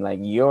 Ryan, like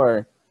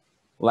your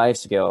life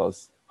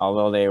skills,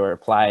 although they were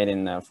applied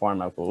in the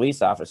form of a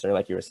police officer,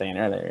 like you were saying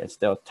earlier, it's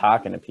still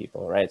talking to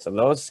people, right? So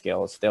those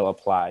skills still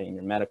apply in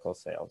your medical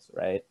sales,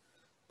 right?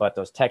 But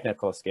those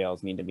technical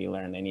skills need to be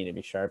learned. They need to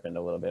be sharpened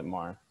a little bit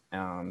more.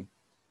 And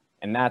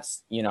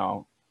that's,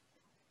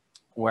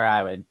 where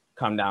I would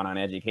come down on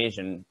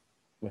education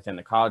within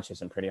the college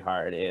system pretty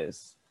hard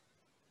is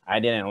I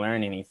didn't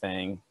learn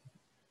anything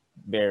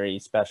very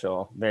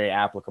special, very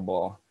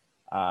applicable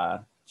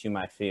to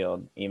my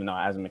field. Even though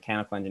as a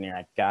mechanical engineer,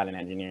 I got an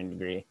engineering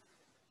degree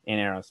in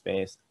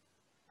aerospace,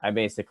 I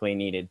basically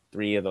needed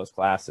 3 of those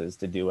classes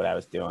to do what I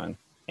was doing.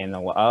 And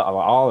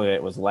all of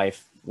it was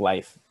life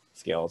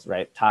skills,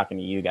 right? Talking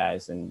to you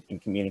guys and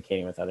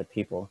communicating with other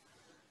people.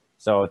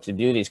 So to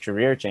do these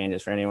career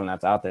changes for anyone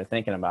that's out there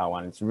thinking about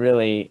one, it's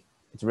really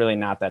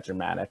not that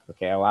dramatic.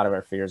 Okay. A lot of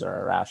our fears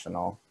are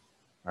irrational.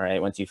 All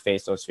right. Once you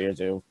face those fears,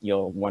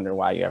 you'll wonder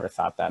why you ever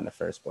thought that in the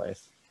first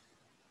place.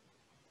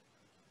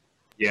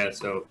 Yeah.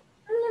 So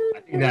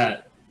I think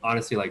that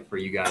honestly, like for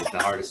you guys, the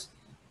hardest,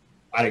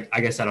 I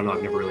guess, I don't know,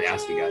 I've never really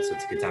asked you guys, so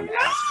it's a good time to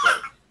ask,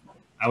 but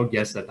I would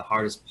guess that the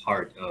hardest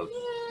part of,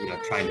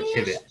 trying to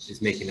pivot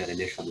is making that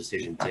initial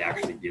decision to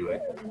actually do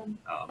it.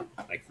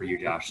 Like for you,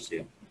 Josh,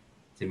 to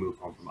move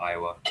home from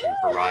Iowa, and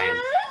for Ryan,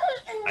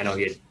 I know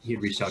he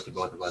had reached out to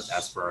both of us,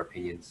 asked for our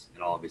opinions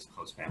and all of his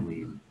close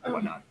family and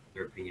whatnot,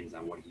 their opinions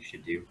on what he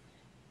should do.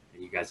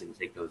 And you guys didn't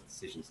take those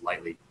decisions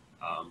lightly.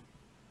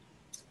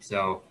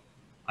 So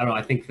I don't know.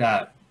 I think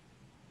that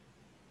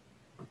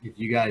if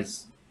you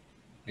guys,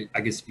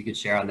 I guess if you could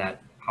share on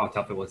that, how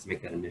tough it was to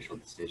make that initial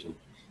decision.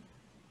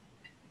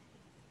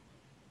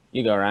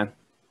 You go, Ryan.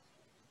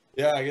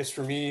 Yeah, I guess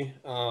for me,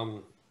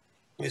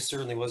 it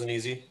certainly wasn't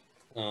easy.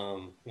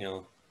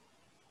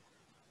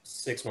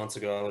 6 months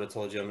ago, I would have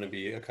told you I'm going to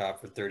be a cop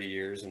for 30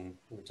 years and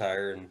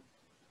retire and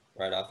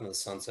ride off into the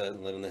sunset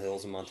and live in the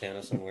hills of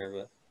Montana somewhere.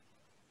 But,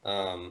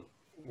 I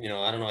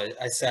don't know.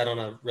 I sat on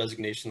a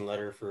resignation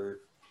letter for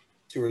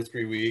 2 or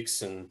 3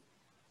 weeks and,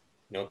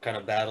 kind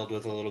of battled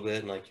with it a little bit.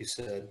 And like you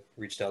said,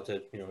 reached out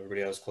to,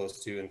 everybody I was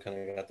close to and kind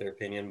of got their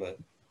opinion. But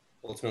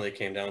ultimately it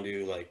came down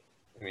to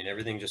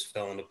everything just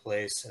fell into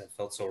place and it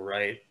felt so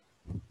right.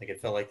 Like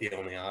it felt like the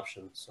only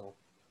option. So,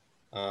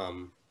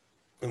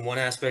 in one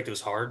aspect, it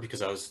was hard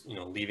because I was,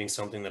 leaving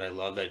something that I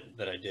loved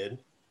that I did.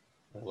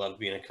 I loved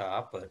being a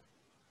cop, but,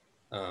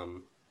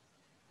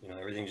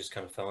 everything just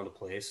kind of fell into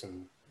place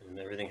and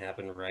everything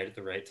happened right at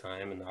the right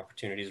time and the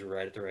opportunities were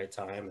right at the right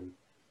time.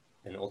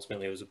 And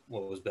ultimately it was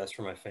what was best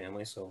for my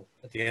family. So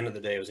at the end of the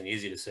day, it was an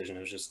easy decision.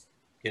 It was just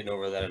getting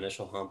over that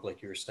initial hump,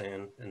 like you were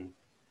saying, and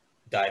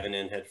diving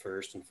in head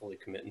first and fully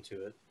committing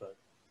to it. But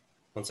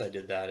once I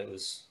did that, it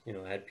was,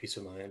 I had peace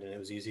of mind and it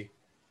was easy.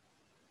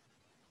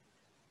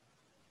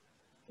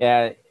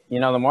 Yeah,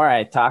 the more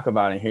I talk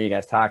about it and hear you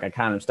guys talk, I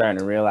kind of starting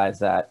to realize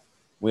that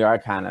we are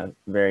kind of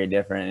very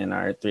different in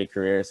our 3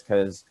 careers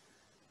because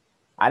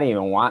I didn't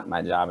even want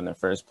my job in the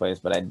first place,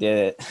 but I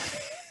did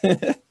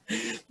it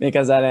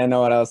because I didn't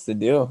know what else to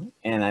do.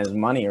 And I was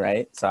money,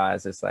 right? So I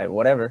was just like,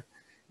 whatever.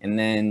 And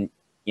then,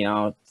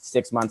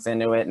 6 months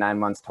into it, 9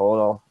 months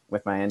total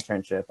with my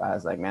internship, I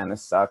was like, man,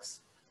 this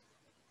sucks.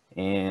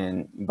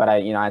 But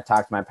I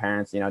talked to my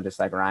parents, just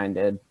like Ryan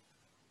did.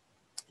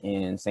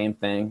 And same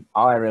thing.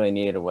 All I really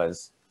needed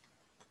was,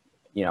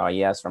 a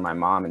yes from my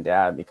mom and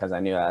dad because I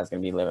knew I was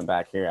going to be living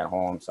back here at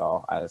home.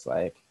 So I was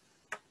like,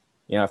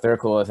 if they're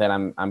cool with it,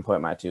 I'm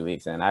putting my 2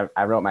 weeks in.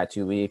 I wrote my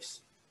 2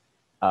 weeks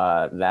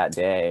that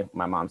day,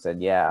 my mom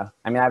said, yeah.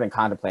 I mean, I've been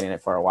contemplating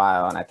it for a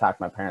while, and I talked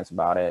to my parents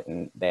about it,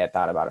 and they had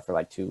thought about it for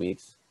like 2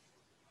 weeks.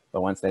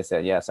 But once they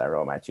said yes, I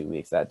wrote my 2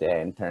 weeks that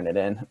day and turned it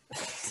in.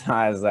 So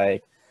I was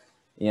like,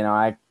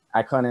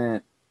 I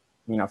couldn't,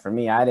 for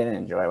me, I didn't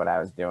enjoy what I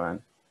was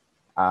doing.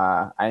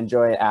 I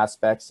enjoy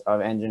aspects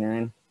of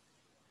engineering,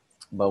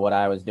 but what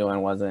I was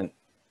doing wasn't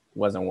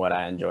what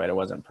I enjoyed. It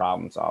wasn't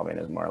problem solving.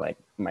 It was more like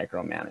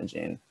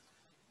micromanaging.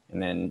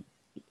 And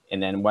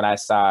then what I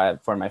saw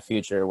for my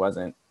future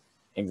wasn't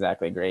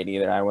exactly great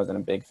either. I wasn't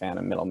a big fan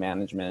of middle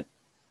management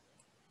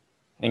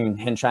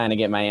and trying to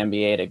get my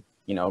MBA to,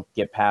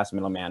 get past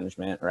middle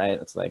management, right?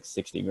 It's like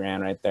 60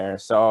 grand right there.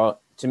 So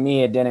to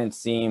me, it didn't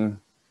seem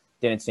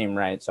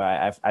right. So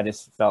I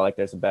just felt like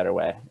there's a better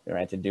way,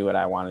 right, to do what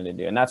I wanted to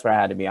do. And that's where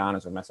I had to be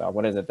honest with myself.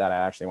 What is it that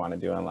I actually want to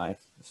do in life?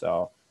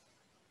 So,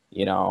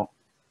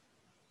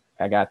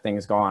 I got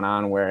things going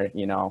on where,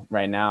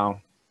 right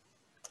now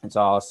it's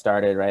all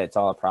started, right? It's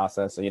all a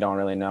process. So you don't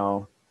really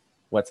know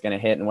what's going to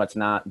hit and what's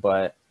not.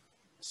 But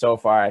so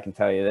far, I can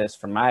tell you this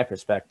from my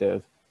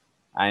perspective,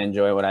 I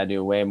enjoy what I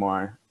do way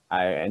more.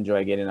 I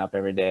enjoy getting up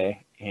every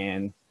day.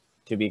 And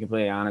to be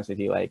completely honest with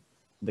you, like,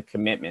 the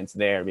commitment's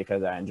there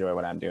because I enjoy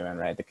what I'm doing,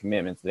 right? The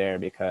commitment's there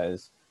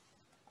because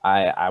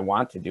I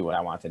want to do what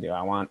I want to do.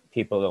 I want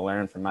people to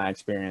learn from my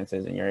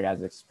experiences and your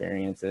guys'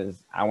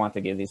 experiences. I want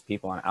to give these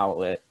people an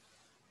outlet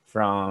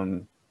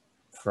from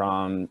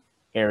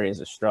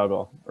areas of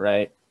struggle,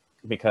 right?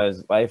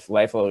 Because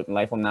life will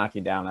knock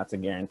you down. That's a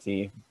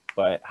guarantee.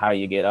 But how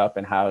you get up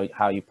and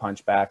how you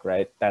punch back,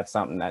 right? That's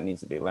something that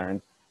needs to be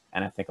learned.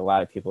 And I think a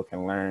lot of people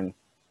can learn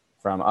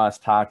from us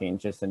talking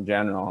just in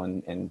general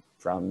and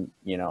from,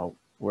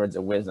 words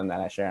of wisdom that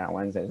I share on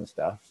Wednesdays and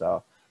stuff.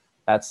 So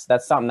that's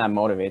something that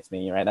motivates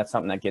me, right? That's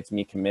something that gets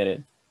me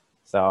committed.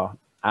 So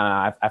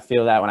I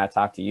feel that when I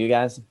talk to you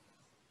guys,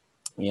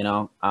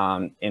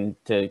 and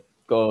to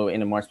go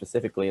into more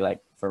specifically, like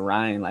for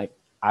Ryan, like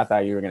I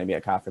thought you were going to be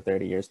a cop for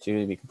 30 years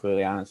too, to be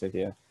completely honest with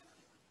you.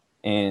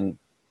 And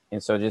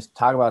so just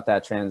talk about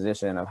that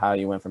transition of how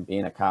you went from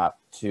being a cop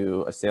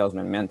to a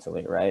salesman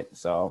mentally, right?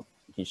 So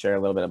can you share a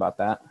little bit about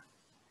that?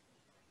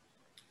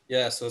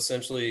 Yeah. So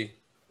essentially,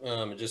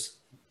 just,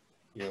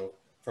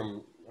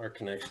 from our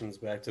connections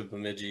back to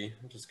Bemidji,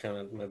 just kind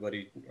of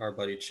our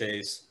buddy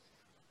Chase,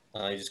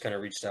 he just kind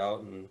of reached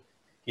out, and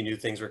he knew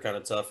things were kind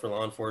of tough for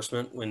law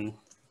enforcement when,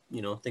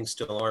 things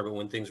still are, but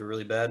when things were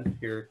really bad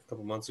here a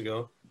couple months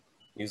ago,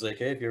 he was like,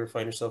 hey, if you ever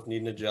find yourself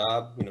needing a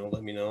job,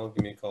 let me know,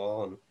 give me a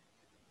call. And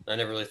I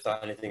never really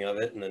thought anything of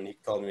it. And then he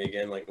called me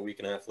again like a week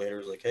and a half later. He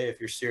was like, hey, if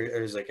you're serious,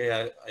 he was like, hey,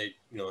 I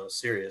was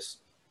serious.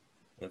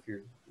 If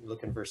you're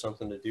looking for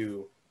something to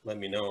do, let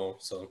me know.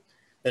 So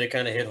then it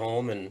kind of hit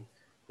home, and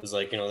it was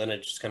like, then I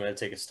just kind of had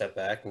to take a step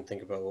back and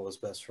think about what was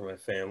best for my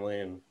family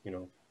and,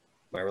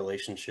 my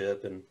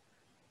relationship and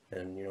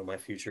my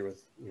future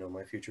with,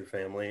 my future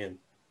family. And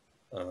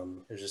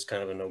it was just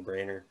kind of a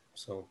no-brainer.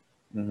 So,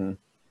 and,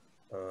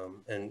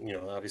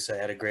 obviously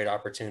I had a great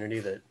opportunity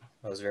that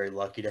I was very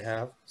lucky to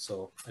have.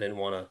 So I didn't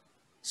want to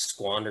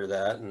squander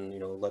that and,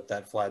 let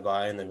that fly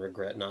by and then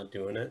regret not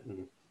doing it.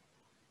 And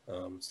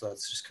so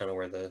that's just kind of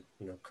where the,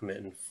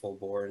 committing full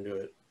bore into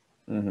it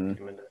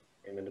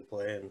came into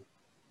play. And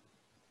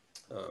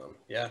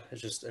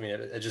it's just,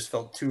 it just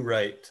felt too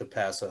right to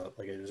pass up.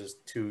 Like, it was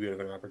just too good of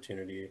an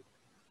opportunity,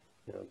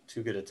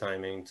 too good a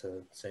timing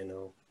to say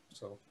no.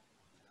 So.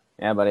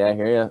 Yeah, buddy, I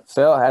hear you.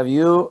 Phil, have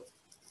you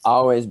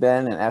always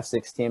been an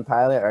F-16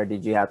 pilot, or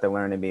did you have to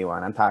learn to be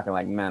one? I'm talking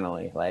like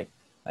mentally, like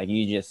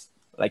you just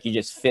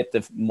fit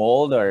the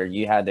mold, or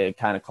you had to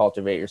kind of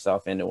cultivate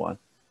yourself into one?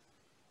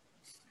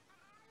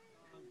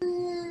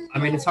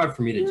 It's hard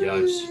for me to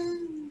judge.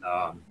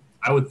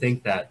 I would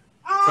think that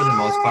for the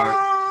most part,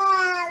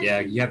 yeah,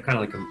 you have kind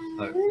of like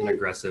an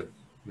aggressive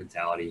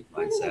mentality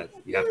mindset.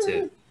 You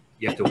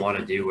have to want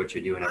to do what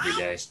you're doing every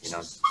day,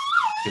 because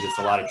it's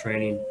a lot of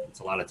training,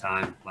 it's a lot of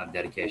time, a lot of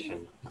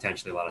dedication,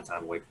 potentially a lot of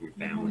time away from your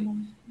family.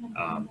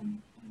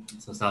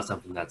 So it's not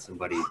something that it's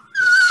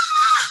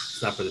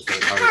not for the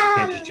faint hearted. You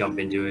can't just jump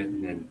into it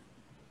and then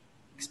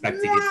expect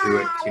to get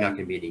through it because you're not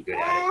going to be any good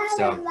at it.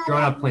 So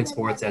growing up playing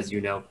sports, as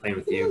you know, playing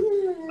with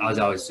you, I was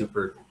always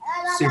super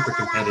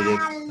competitive.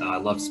 I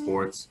love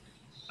sports.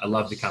 I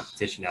love the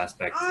competition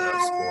aspect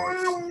of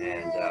sports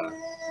and,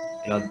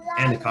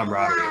 and the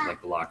camaraderie of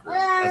like the locker room.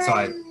 That's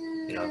how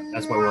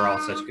that's why we're all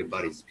such good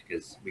buddies,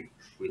 because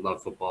we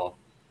love football.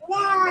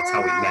 That's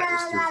how we met,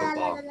 was through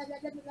football.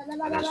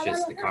 And that's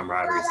just the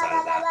camaraderie side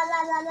of that.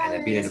 And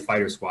then being in a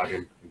fighter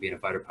squadron and being a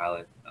fighter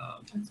pilot,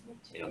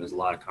 there's a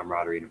lot of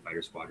camaraderie in a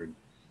fighter squadron.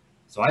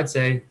 So I'd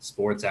say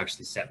sports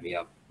actually set me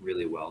up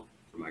really well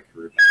for my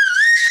career.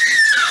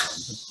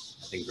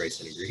 I think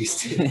Grayson agrees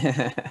too.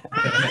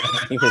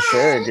 He for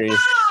sure agrees.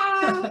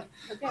 But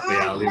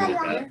yeah, I'll leave it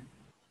at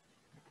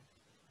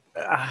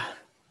that.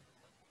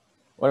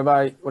 What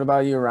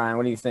about you, Ryan?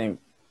 What do you think?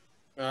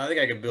 I think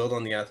I could build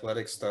on the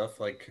athletic stuff.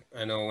 Like,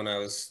 I know when I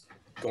was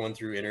going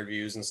through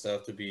interviews and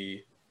stuff to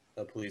be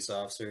a police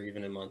officer,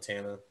 even in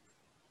Montana,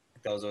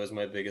 That was always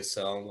my biggest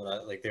sell. When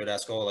they would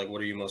ask, "Oh, like,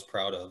 what are you most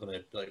proud of?" And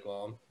I'd be like,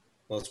 "Well, I'm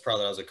most proud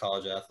that I was a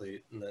college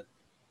athlete, and that,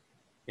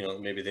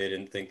 maybe they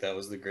didn't think that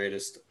was the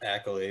greatest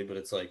accolade, but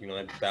it's like,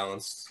 I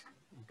balanced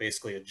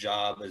basically a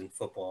job in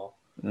football,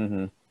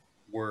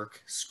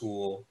 work,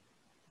 school,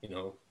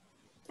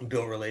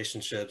 built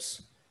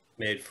relationships,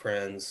 made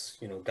friends,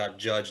 got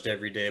judged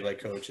every day by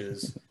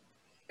coaches,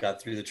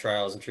 got through the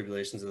trials and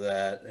tribulations of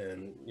that,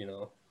 and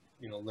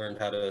learned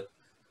how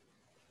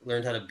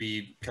to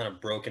be kind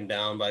of broken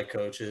down by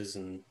coaches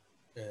and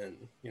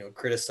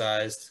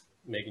criticized,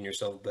 making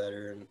yourself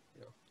better. And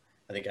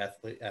I think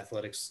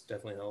athletics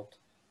definitely helped.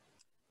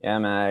 Yeah,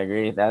 man, I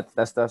agree.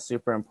 That stuff's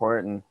super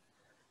important.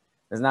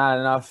 There's not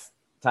enough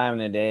time in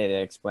the day to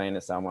explain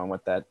to someone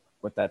what that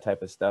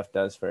type of stuff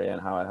does for you and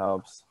how it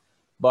helps.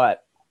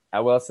 But I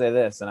will say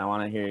this, and I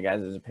want to hear you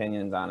guys'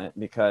 opinions on it,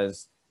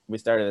 because we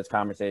started this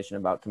conversation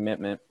about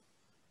commitment,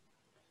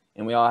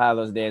 and we all have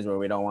those days where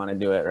we don't want to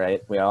do it,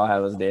 right? We all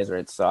have those days where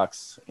it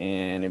sucks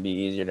and it'd be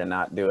easier to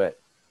not do it.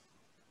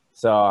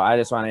 So I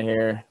just want to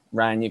hear,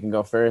 Ryan, you can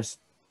go first.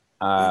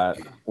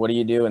 What do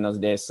you do when those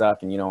days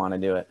suck and you don't want to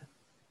do it?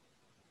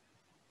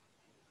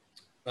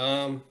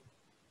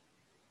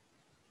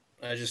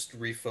 I just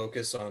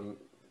refocus on,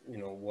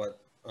 what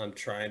I'm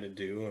trying to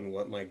do and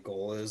what my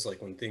goal is.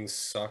 Like when things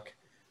suck,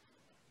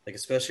 like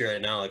especially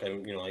right now, like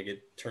I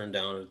get turned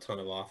down at a ton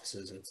of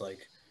offices, and it's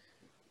like,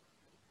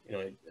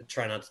 I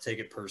try not to take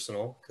it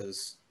personal,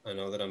 because I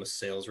know that I'm a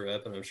sales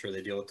rep, and I'm sure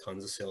they deal with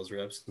tons of sales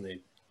reps and they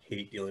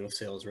hate dealing with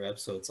sales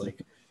reps. So it's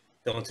like,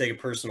 don't take it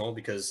personal,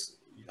 because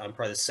I'm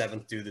probably the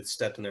seventh dude that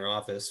stepped in their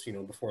office,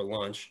 before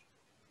lunch.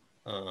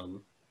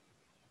 So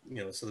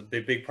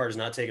the big part is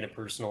not taking it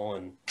personal,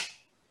 and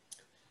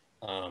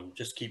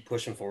just keep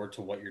pushing forward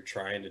to what you're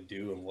trying to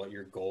do and what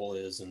your goal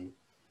is, and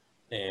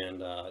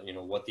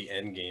what the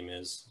end game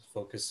is.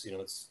 Focus,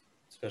 it's,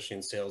 especially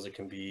in sales, it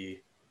can be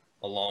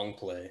a long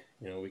play.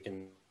 We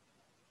can,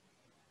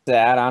 to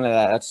add on to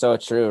that, that's so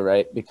true,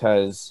 right?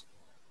 Because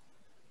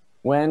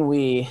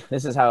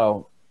this is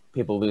how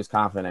people lose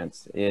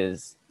confidence,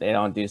 is they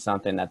don't do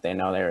something that they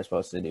know they were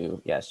supposed to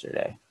do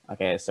yesterday.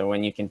 Okay, so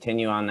when you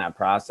continue on that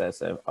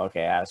process of,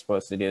 okay, I was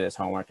supposed to do this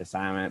homework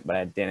assignment, but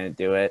I didn't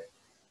do it.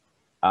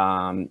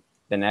 The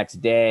next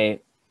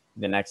day,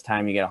 the next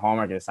time you get a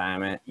homework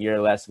assignment,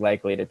 you're less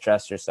likely to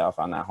trust yourself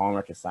on that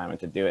homework assignment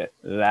to do it.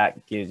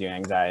 That gives you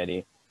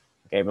anxiety.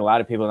 Okay, but a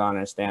lot of people don't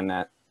understand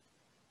that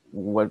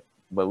what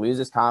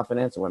loses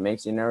confidence, what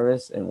makes you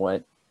nervous, and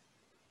what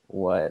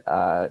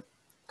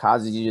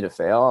causes you to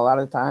fail a lot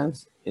of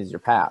times is your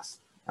past.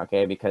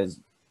 Okay, because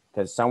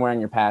somewhere in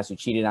your past you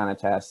cheated on a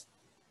test,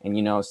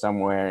 and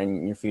somewhere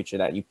in your future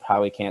that you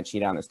probably can't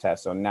cheat on this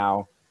test. So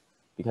now,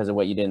 because of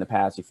what you did in the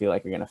past, you feel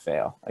like you're going to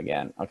fail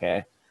again.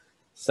 Okay,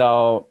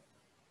 so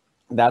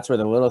that's where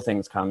the little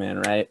things come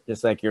in, right?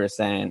 Just like you were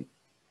saying,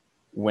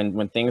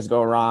 when things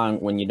go wrong,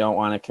 when you don't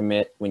want to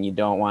commit, when you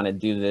don't want to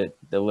do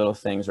the little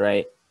things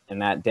right in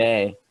that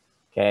day,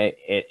 okay,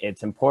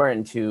 it's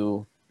important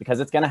to, because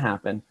it's going to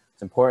happen,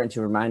 it's important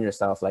to remind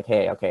yourself, like,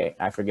 hey, okay,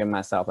 I forgive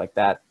myself, like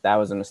that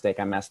was a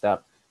mistake, I messed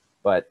up,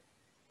 but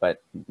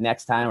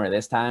next time or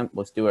this time,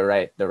 let's do it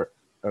right, the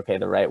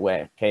right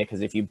way, okay?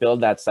 Because if you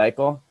build that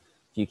cycle,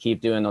 if you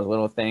keep doing those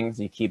little things,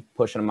 you keep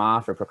pushing them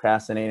off or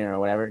procrastinating or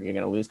whatever, you're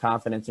going to lose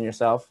confidence in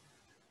yourself.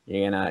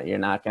 You're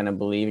not going to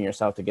believe in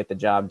yourself to get the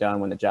job done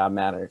when the job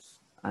matters.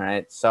 All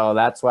right. So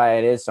that's why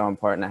it is so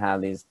important to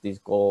have these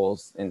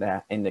goals and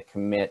to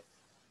commit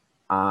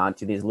to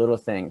these little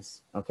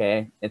things.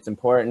 Okay. It's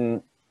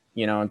important,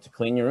 to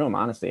clean your room.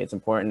 Honestly, it's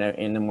important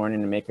in the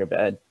morning to make your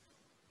bed.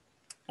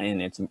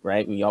 And it's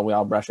right. We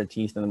all brush our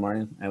teeth in the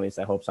morning. At least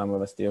I hope some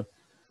of us do.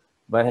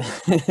 But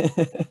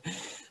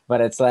but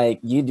it's like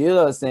you do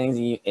those things,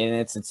 and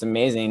it's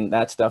amazing.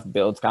 That stuff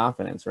builds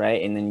confidence,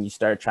 right? And then you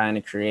start trying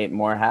to create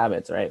more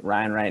habits, right?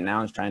 Ryan right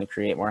now is trying to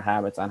create more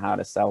habits on how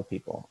to sell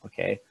people,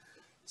 okay?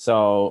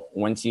 So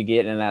once you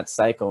get in that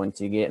cycle,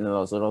 once you get into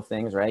those little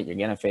things, right, you're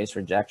gonna face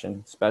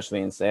rejection,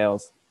 especially in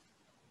sales.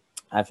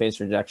 I face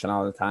rejection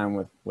all the time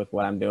with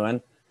what I'm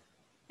doing,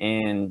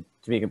 and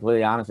to be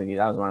completely honest with you,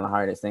 that was one of the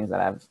hardest things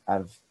that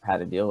I've had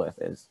to deal with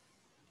is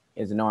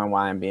knowing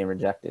why I'm being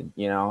rejected.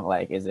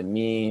 Like, is it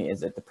me?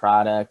 Is it the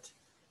product?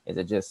 Is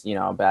it just,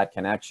 a bad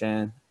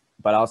connection?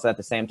 But also at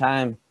the same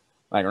time,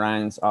 like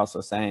Ryan's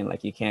also saying,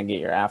 like, you can't get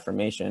your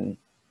affirmation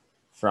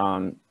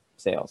from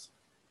sales,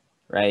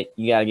 right?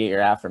 You got to get your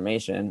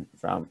affirmation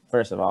from,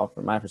 first of all,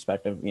 from my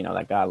perspective,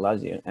 that God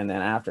loves you. And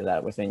then after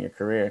that, within your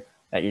career,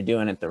 that you're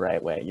doing it the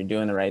right way. You're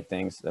doing the right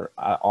things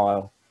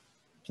all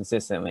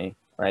consistently,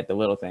 right? The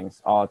little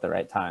things all at the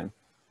right time.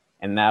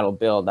 And that'll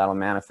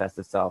manifest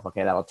itself.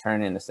 Okay, that'll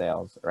turn into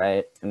sales,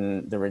 right?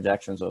 And the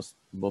rejections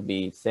will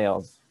be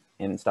sales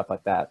and stuff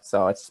like that.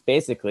 So it's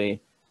basically,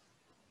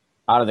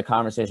 out of the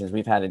conversations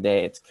we've had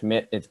today,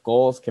 it's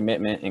goals,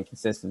 commitment, and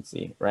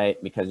consistency,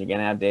 right? Because you're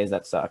gonna have days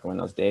that suck. When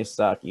those days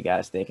suck, you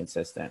gotta stay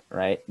consistent,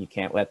 right? You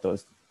can't let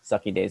those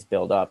sucky days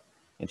build up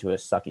into a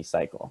sucky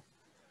cycle.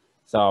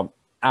 So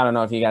I don't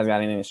know if you guys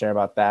got anything to share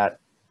about that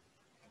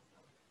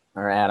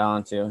or add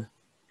on to.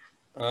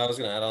 I was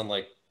gonna add on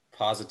like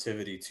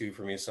positivity too.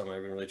 For me, something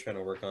I've been really trying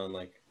to work on.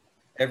 Like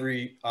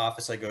every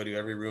office I go to,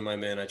 every room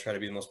I'm in, I try to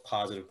be the most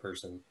positive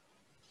person.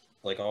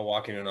 Like I'll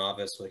walk in an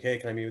office, like, hey,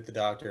 can I meet with the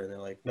doctor? And they're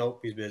like,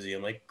 nope, he's busy.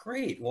 I'm like,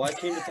 great. Well, I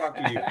came to talk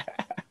to you.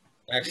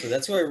 Actually,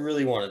 that's who I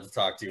really wanted to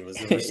talk to was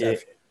the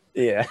reception.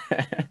 Yeah.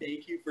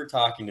 Thank you for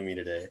talking to me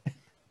today.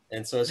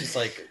 And so it's just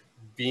like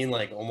being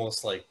like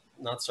almost like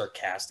not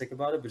sarcastic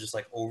about it, but just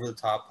like over the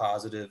top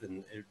positive,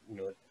 and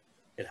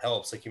it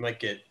helps. Like you might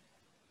get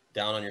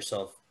down on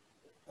yourself,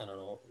 I don't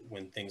know,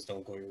 when things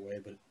don't go your way,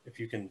 but if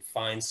you can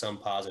find some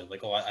positive,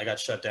 like, oh, I got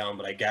shut down,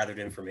 but I gathered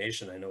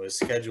information. I know his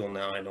schedule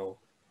now. I know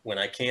when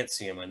I can't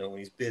see him. I know when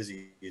he's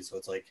busy. So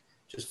it's like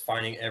just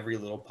finding every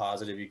little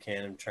positive you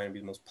can and trying to be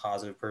the most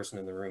positive person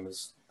in the room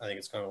is, I think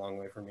it's gone a long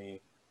way for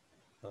me,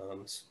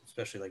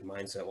 especially like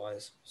mindset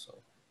wise. So.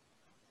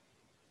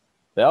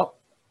 Bill,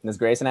 does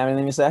Grayson have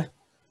anything to say?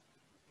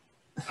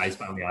 I just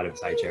found me out of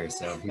his high chair,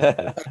 so.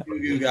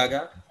 You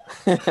gaga.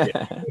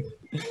 Yeah.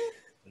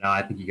 No,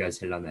 I think you guys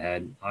hit it on the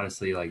head.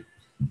 Honestly, like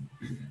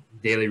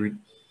daily,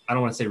 I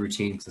don't want to say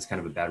routine because it's kind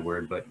of a bad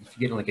word, but if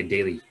you get in like a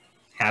daily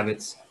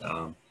habits,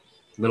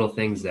 little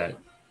things that,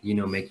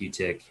 make you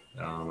tick,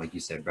 like you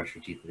said, brush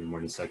your teeth in the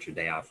morning, start your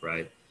day off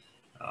right.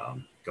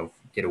 Go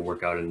get a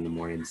workout in the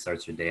morning,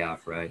 starts your day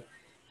off right.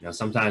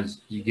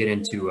 Sometimes you get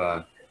into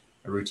a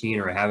routine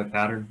or a habit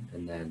pattern,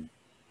 and then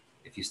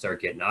if you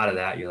start getting out of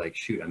that, you're like,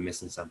 shoot, I'm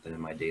missing something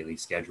in my daily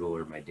schedule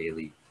or my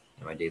daily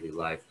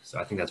life. So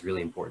I think that's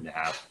really important to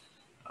have.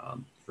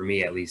 For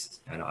me, at least,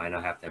 I know I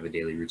have to have a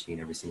daily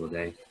routine every single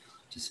day,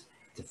 just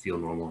to feel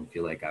normal and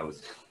feel like I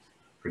was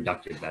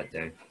productive that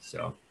day.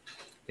 So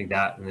I think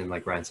that, and then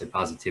like Ryan said,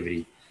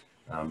 positivity.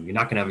 You're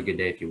not gonna have a good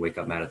day if you wake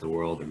up mad at the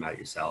world or mad at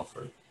yourself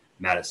or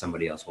mad at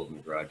somebody else holding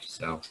a grudge.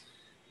 So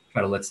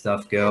try to let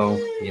stuff go,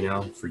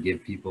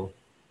 forgive people.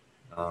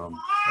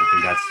 I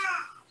think that's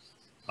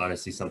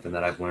honestly something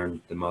that I've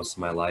learned the most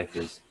in my life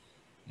is,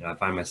 I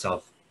find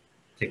myself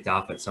ticked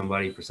off at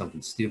somebody for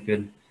something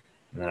stupid,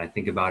 and then I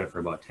think about it for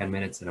about 10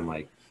 minutes and I'm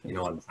like, you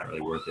know what, it's not really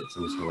worth it.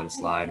 So I'm just gonna let it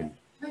slide. And,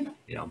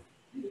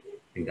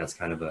 I think that's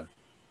kind of a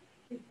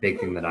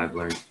big thing that I've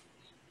learned.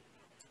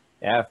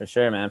 Yeah, for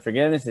sure, man.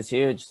 Forgiveness is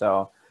huge.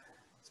 So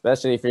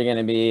especially if you're going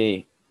to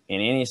be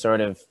in any sort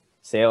of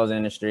sales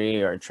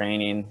industry or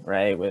training,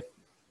 right, with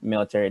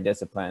military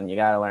discipline, you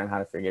got to learn how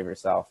to forgive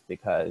yourself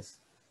because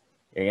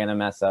you're going to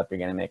mess up, you're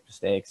going to make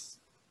mistakes,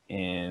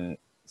 and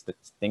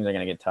things are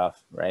going to get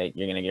tough, right?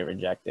 You're going to get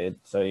rejected.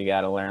 So you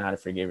got to learn how to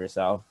forgive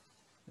yourself,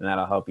 and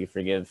that'll help you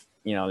forgive,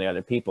 the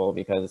other people,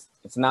 because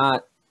it's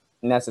not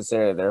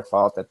necessarily their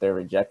fault that they're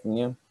rejecting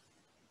you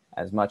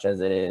as much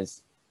as it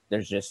is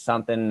there's just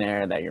something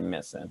there that you're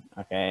missing.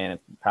 Okay. And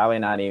it's probably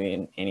not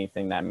even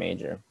anything that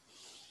major,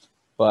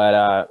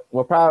 but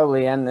we'll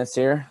probably end this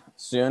here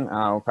soon.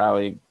 We'll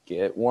probably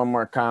get one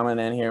more comment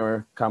in here.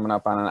 We're coming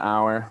up on an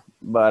hour,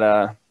 but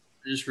I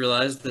just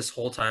realized this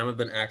whole time I've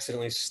been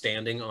accidentally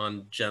standing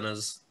on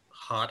Jenna's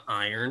hot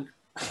iron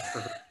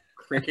for her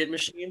Cricut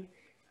machine.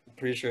 I'm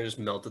pretty sure I just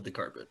melted the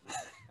carpet.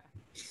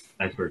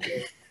 Nice work.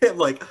 I'm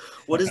like,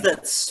 what is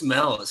that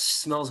smell? It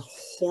smells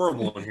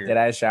horrible in here. Did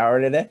I shower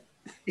today?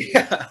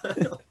 Yeah.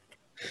 And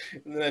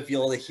then I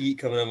feel all the heat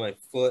coming on my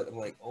foot. I'm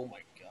like, oh my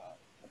God.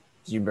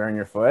 Did you burn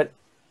your foot?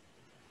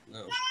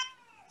 No.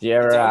 Did you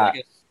ever? It's on like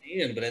a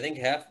stand, but I think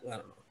I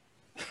don't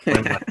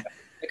know.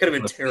 That could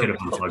have been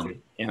terrible.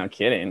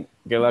 Kidding.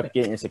 Good luck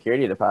getting your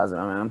security deposit,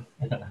 man.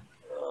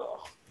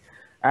 All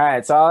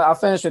right, so I'll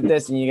finish with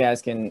this, and you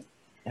guys can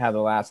have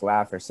the last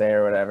laugh or say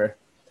or whatever.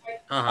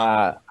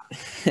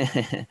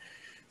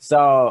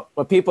 So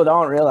what people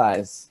don't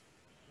realize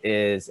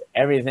is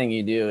everything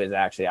you do is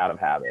actually out of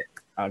habit.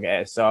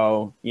 Okay,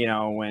 so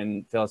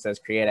when Phil says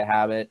create a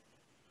habit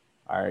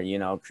or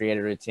create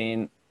a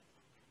routine,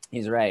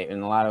 he's right.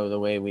 And a lot of the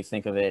way we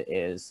think of it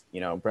is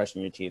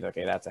brushing your teeth.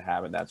 Okay, that's a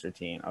habit, that's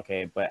routine.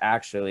 Okay, but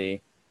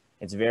actually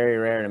it's very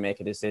rare to make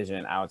a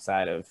decision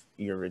outside of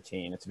your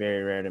routine. It's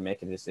very rare to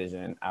make a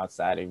decision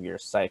outside of your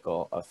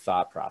cycle of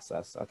thought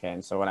process. Okay,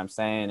 and so what I'm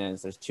saying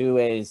is there's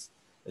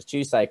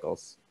two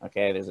cycles.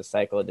 Okay, there's a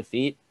cycle of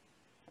defeat,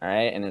 all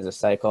right, and there's a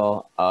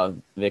cycle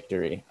of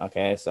victory.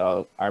 Okay,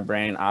 so our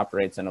brain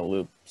operates in a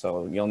loop,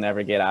 so you'll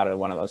never get out of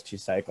one of those two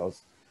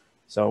cycles.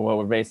 So what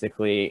we're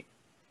basically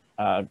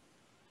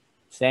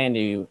saying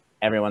to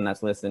everyone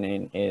that's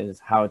listening is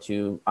how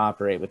to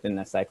operate within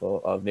that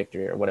cycle of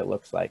victory, or what it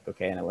looks like.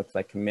 Okay, and it looks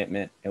like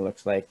commitment, it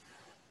looks like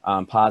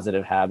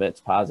positive habits,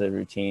 positive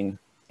routine.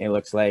 It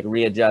looks like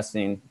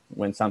readjusting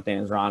when something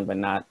is wrong, but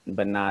not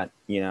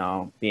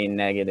being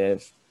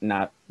negative,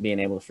 not being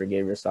able to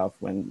forgive yourself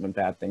when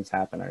bad things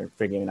happen, or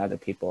forgiving other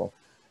people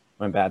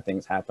when bad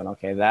things happen.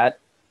 Okay, that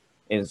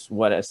is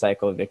what a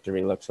cycle of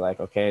victory looks like.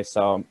 Okay,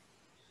 so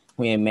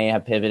we may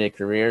have pivoted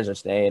careers or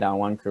stayed on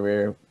one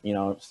career.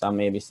 Some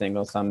may be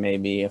single, some may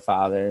be a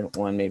father,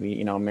 one may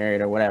be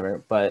married or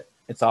whatever, but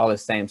it's all the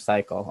same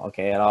cycle.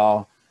 Okay, it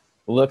all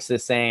looks the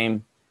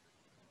same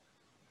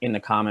in the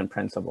common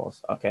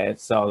principles. Okay,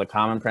 so the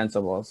common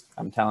principles,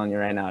 I'm telling you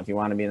right now, if you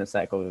want to be in the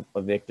cycle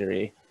of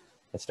victory,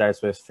 it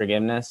starts with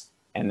forgiveness,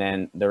 and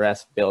then the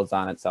rest builds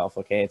on itself.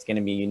 Okay, it's going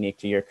to be unique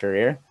to your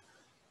career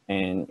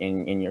and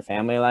in your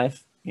family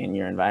life, in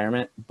your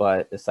environment,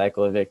 but the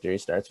cycle of victory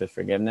starts with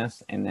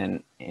forgiveness, and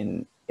then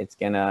it's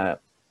going to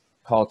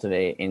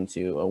cultivate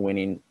into a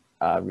winning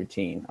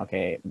routine.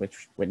 Okay,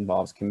 which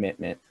involves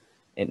commitment.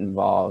 It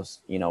involves,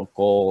 you know,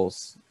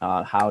 goals,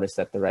 how to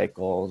set the right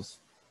goals,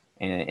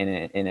 and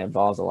it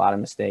involves a lot of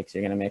mistakes.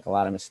 You're going to make a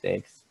lot of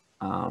mistakes,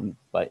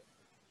 but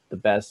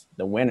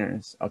the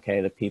winners,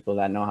 okay, the people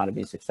that know how to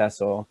be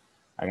successful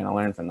are going to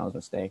learn from those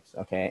mistakes.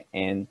 Okay,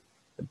 and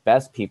the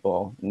best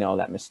people know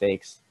that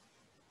mistakes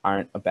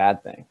aren't a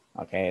bad thing.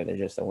 Okay, they're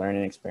just a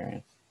learning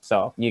experience.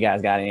 So, you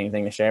guys got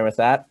anything to share with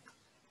that?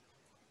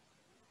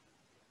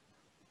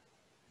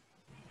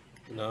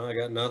 No, I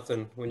got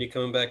nothing. When you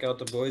coming back out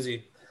to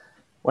Boise?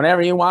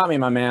 Whenever you want me,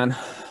 my man.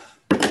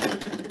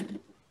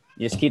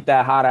 You just keep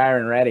that hot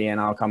iron ready,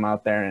 and I'll come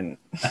out there and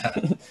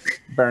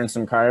burn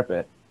some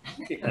carpet.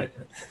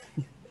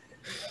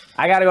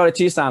 I got to go to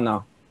Tucson,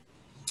 though.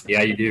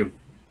 Yeah, you do.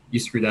 You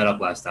screwed that up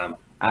last time.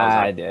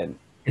 I did.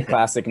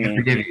 Classic me. I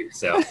forgive you.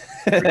 So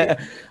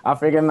I'll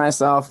forgive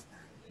myself.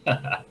 All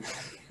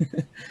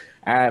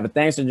right, but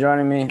thanks for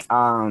joining me.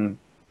 Let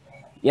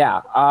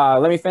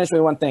me finish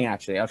with one thing,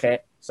 actually. Okay,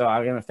 so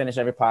I'm gonna finish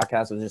every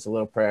podcast with just a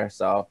little prayer.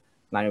 So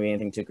it's not gonna be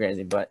anything too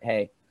crazy, but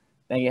hey,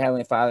 thank you,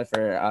 Heavenly Father,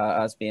 for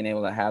us being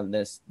able to have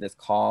this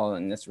call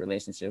and this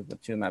relationship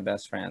with two of my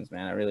best friends,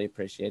 man. I really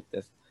appreciate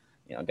this.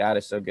 You know, God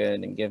is so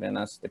good and giving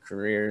us the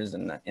careers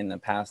and in the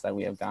past that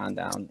we have gone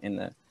down, in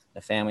the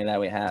family that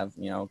we have.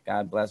 You know,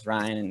 God bless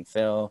Ryan and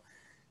Phil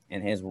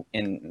and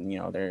you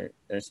know, their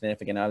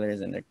significant others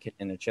and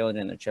their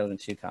children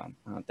to come.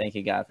 Thank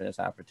you, God, for this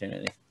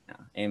opportunity.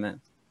 Amen.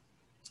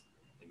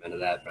 amen to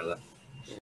that, brother.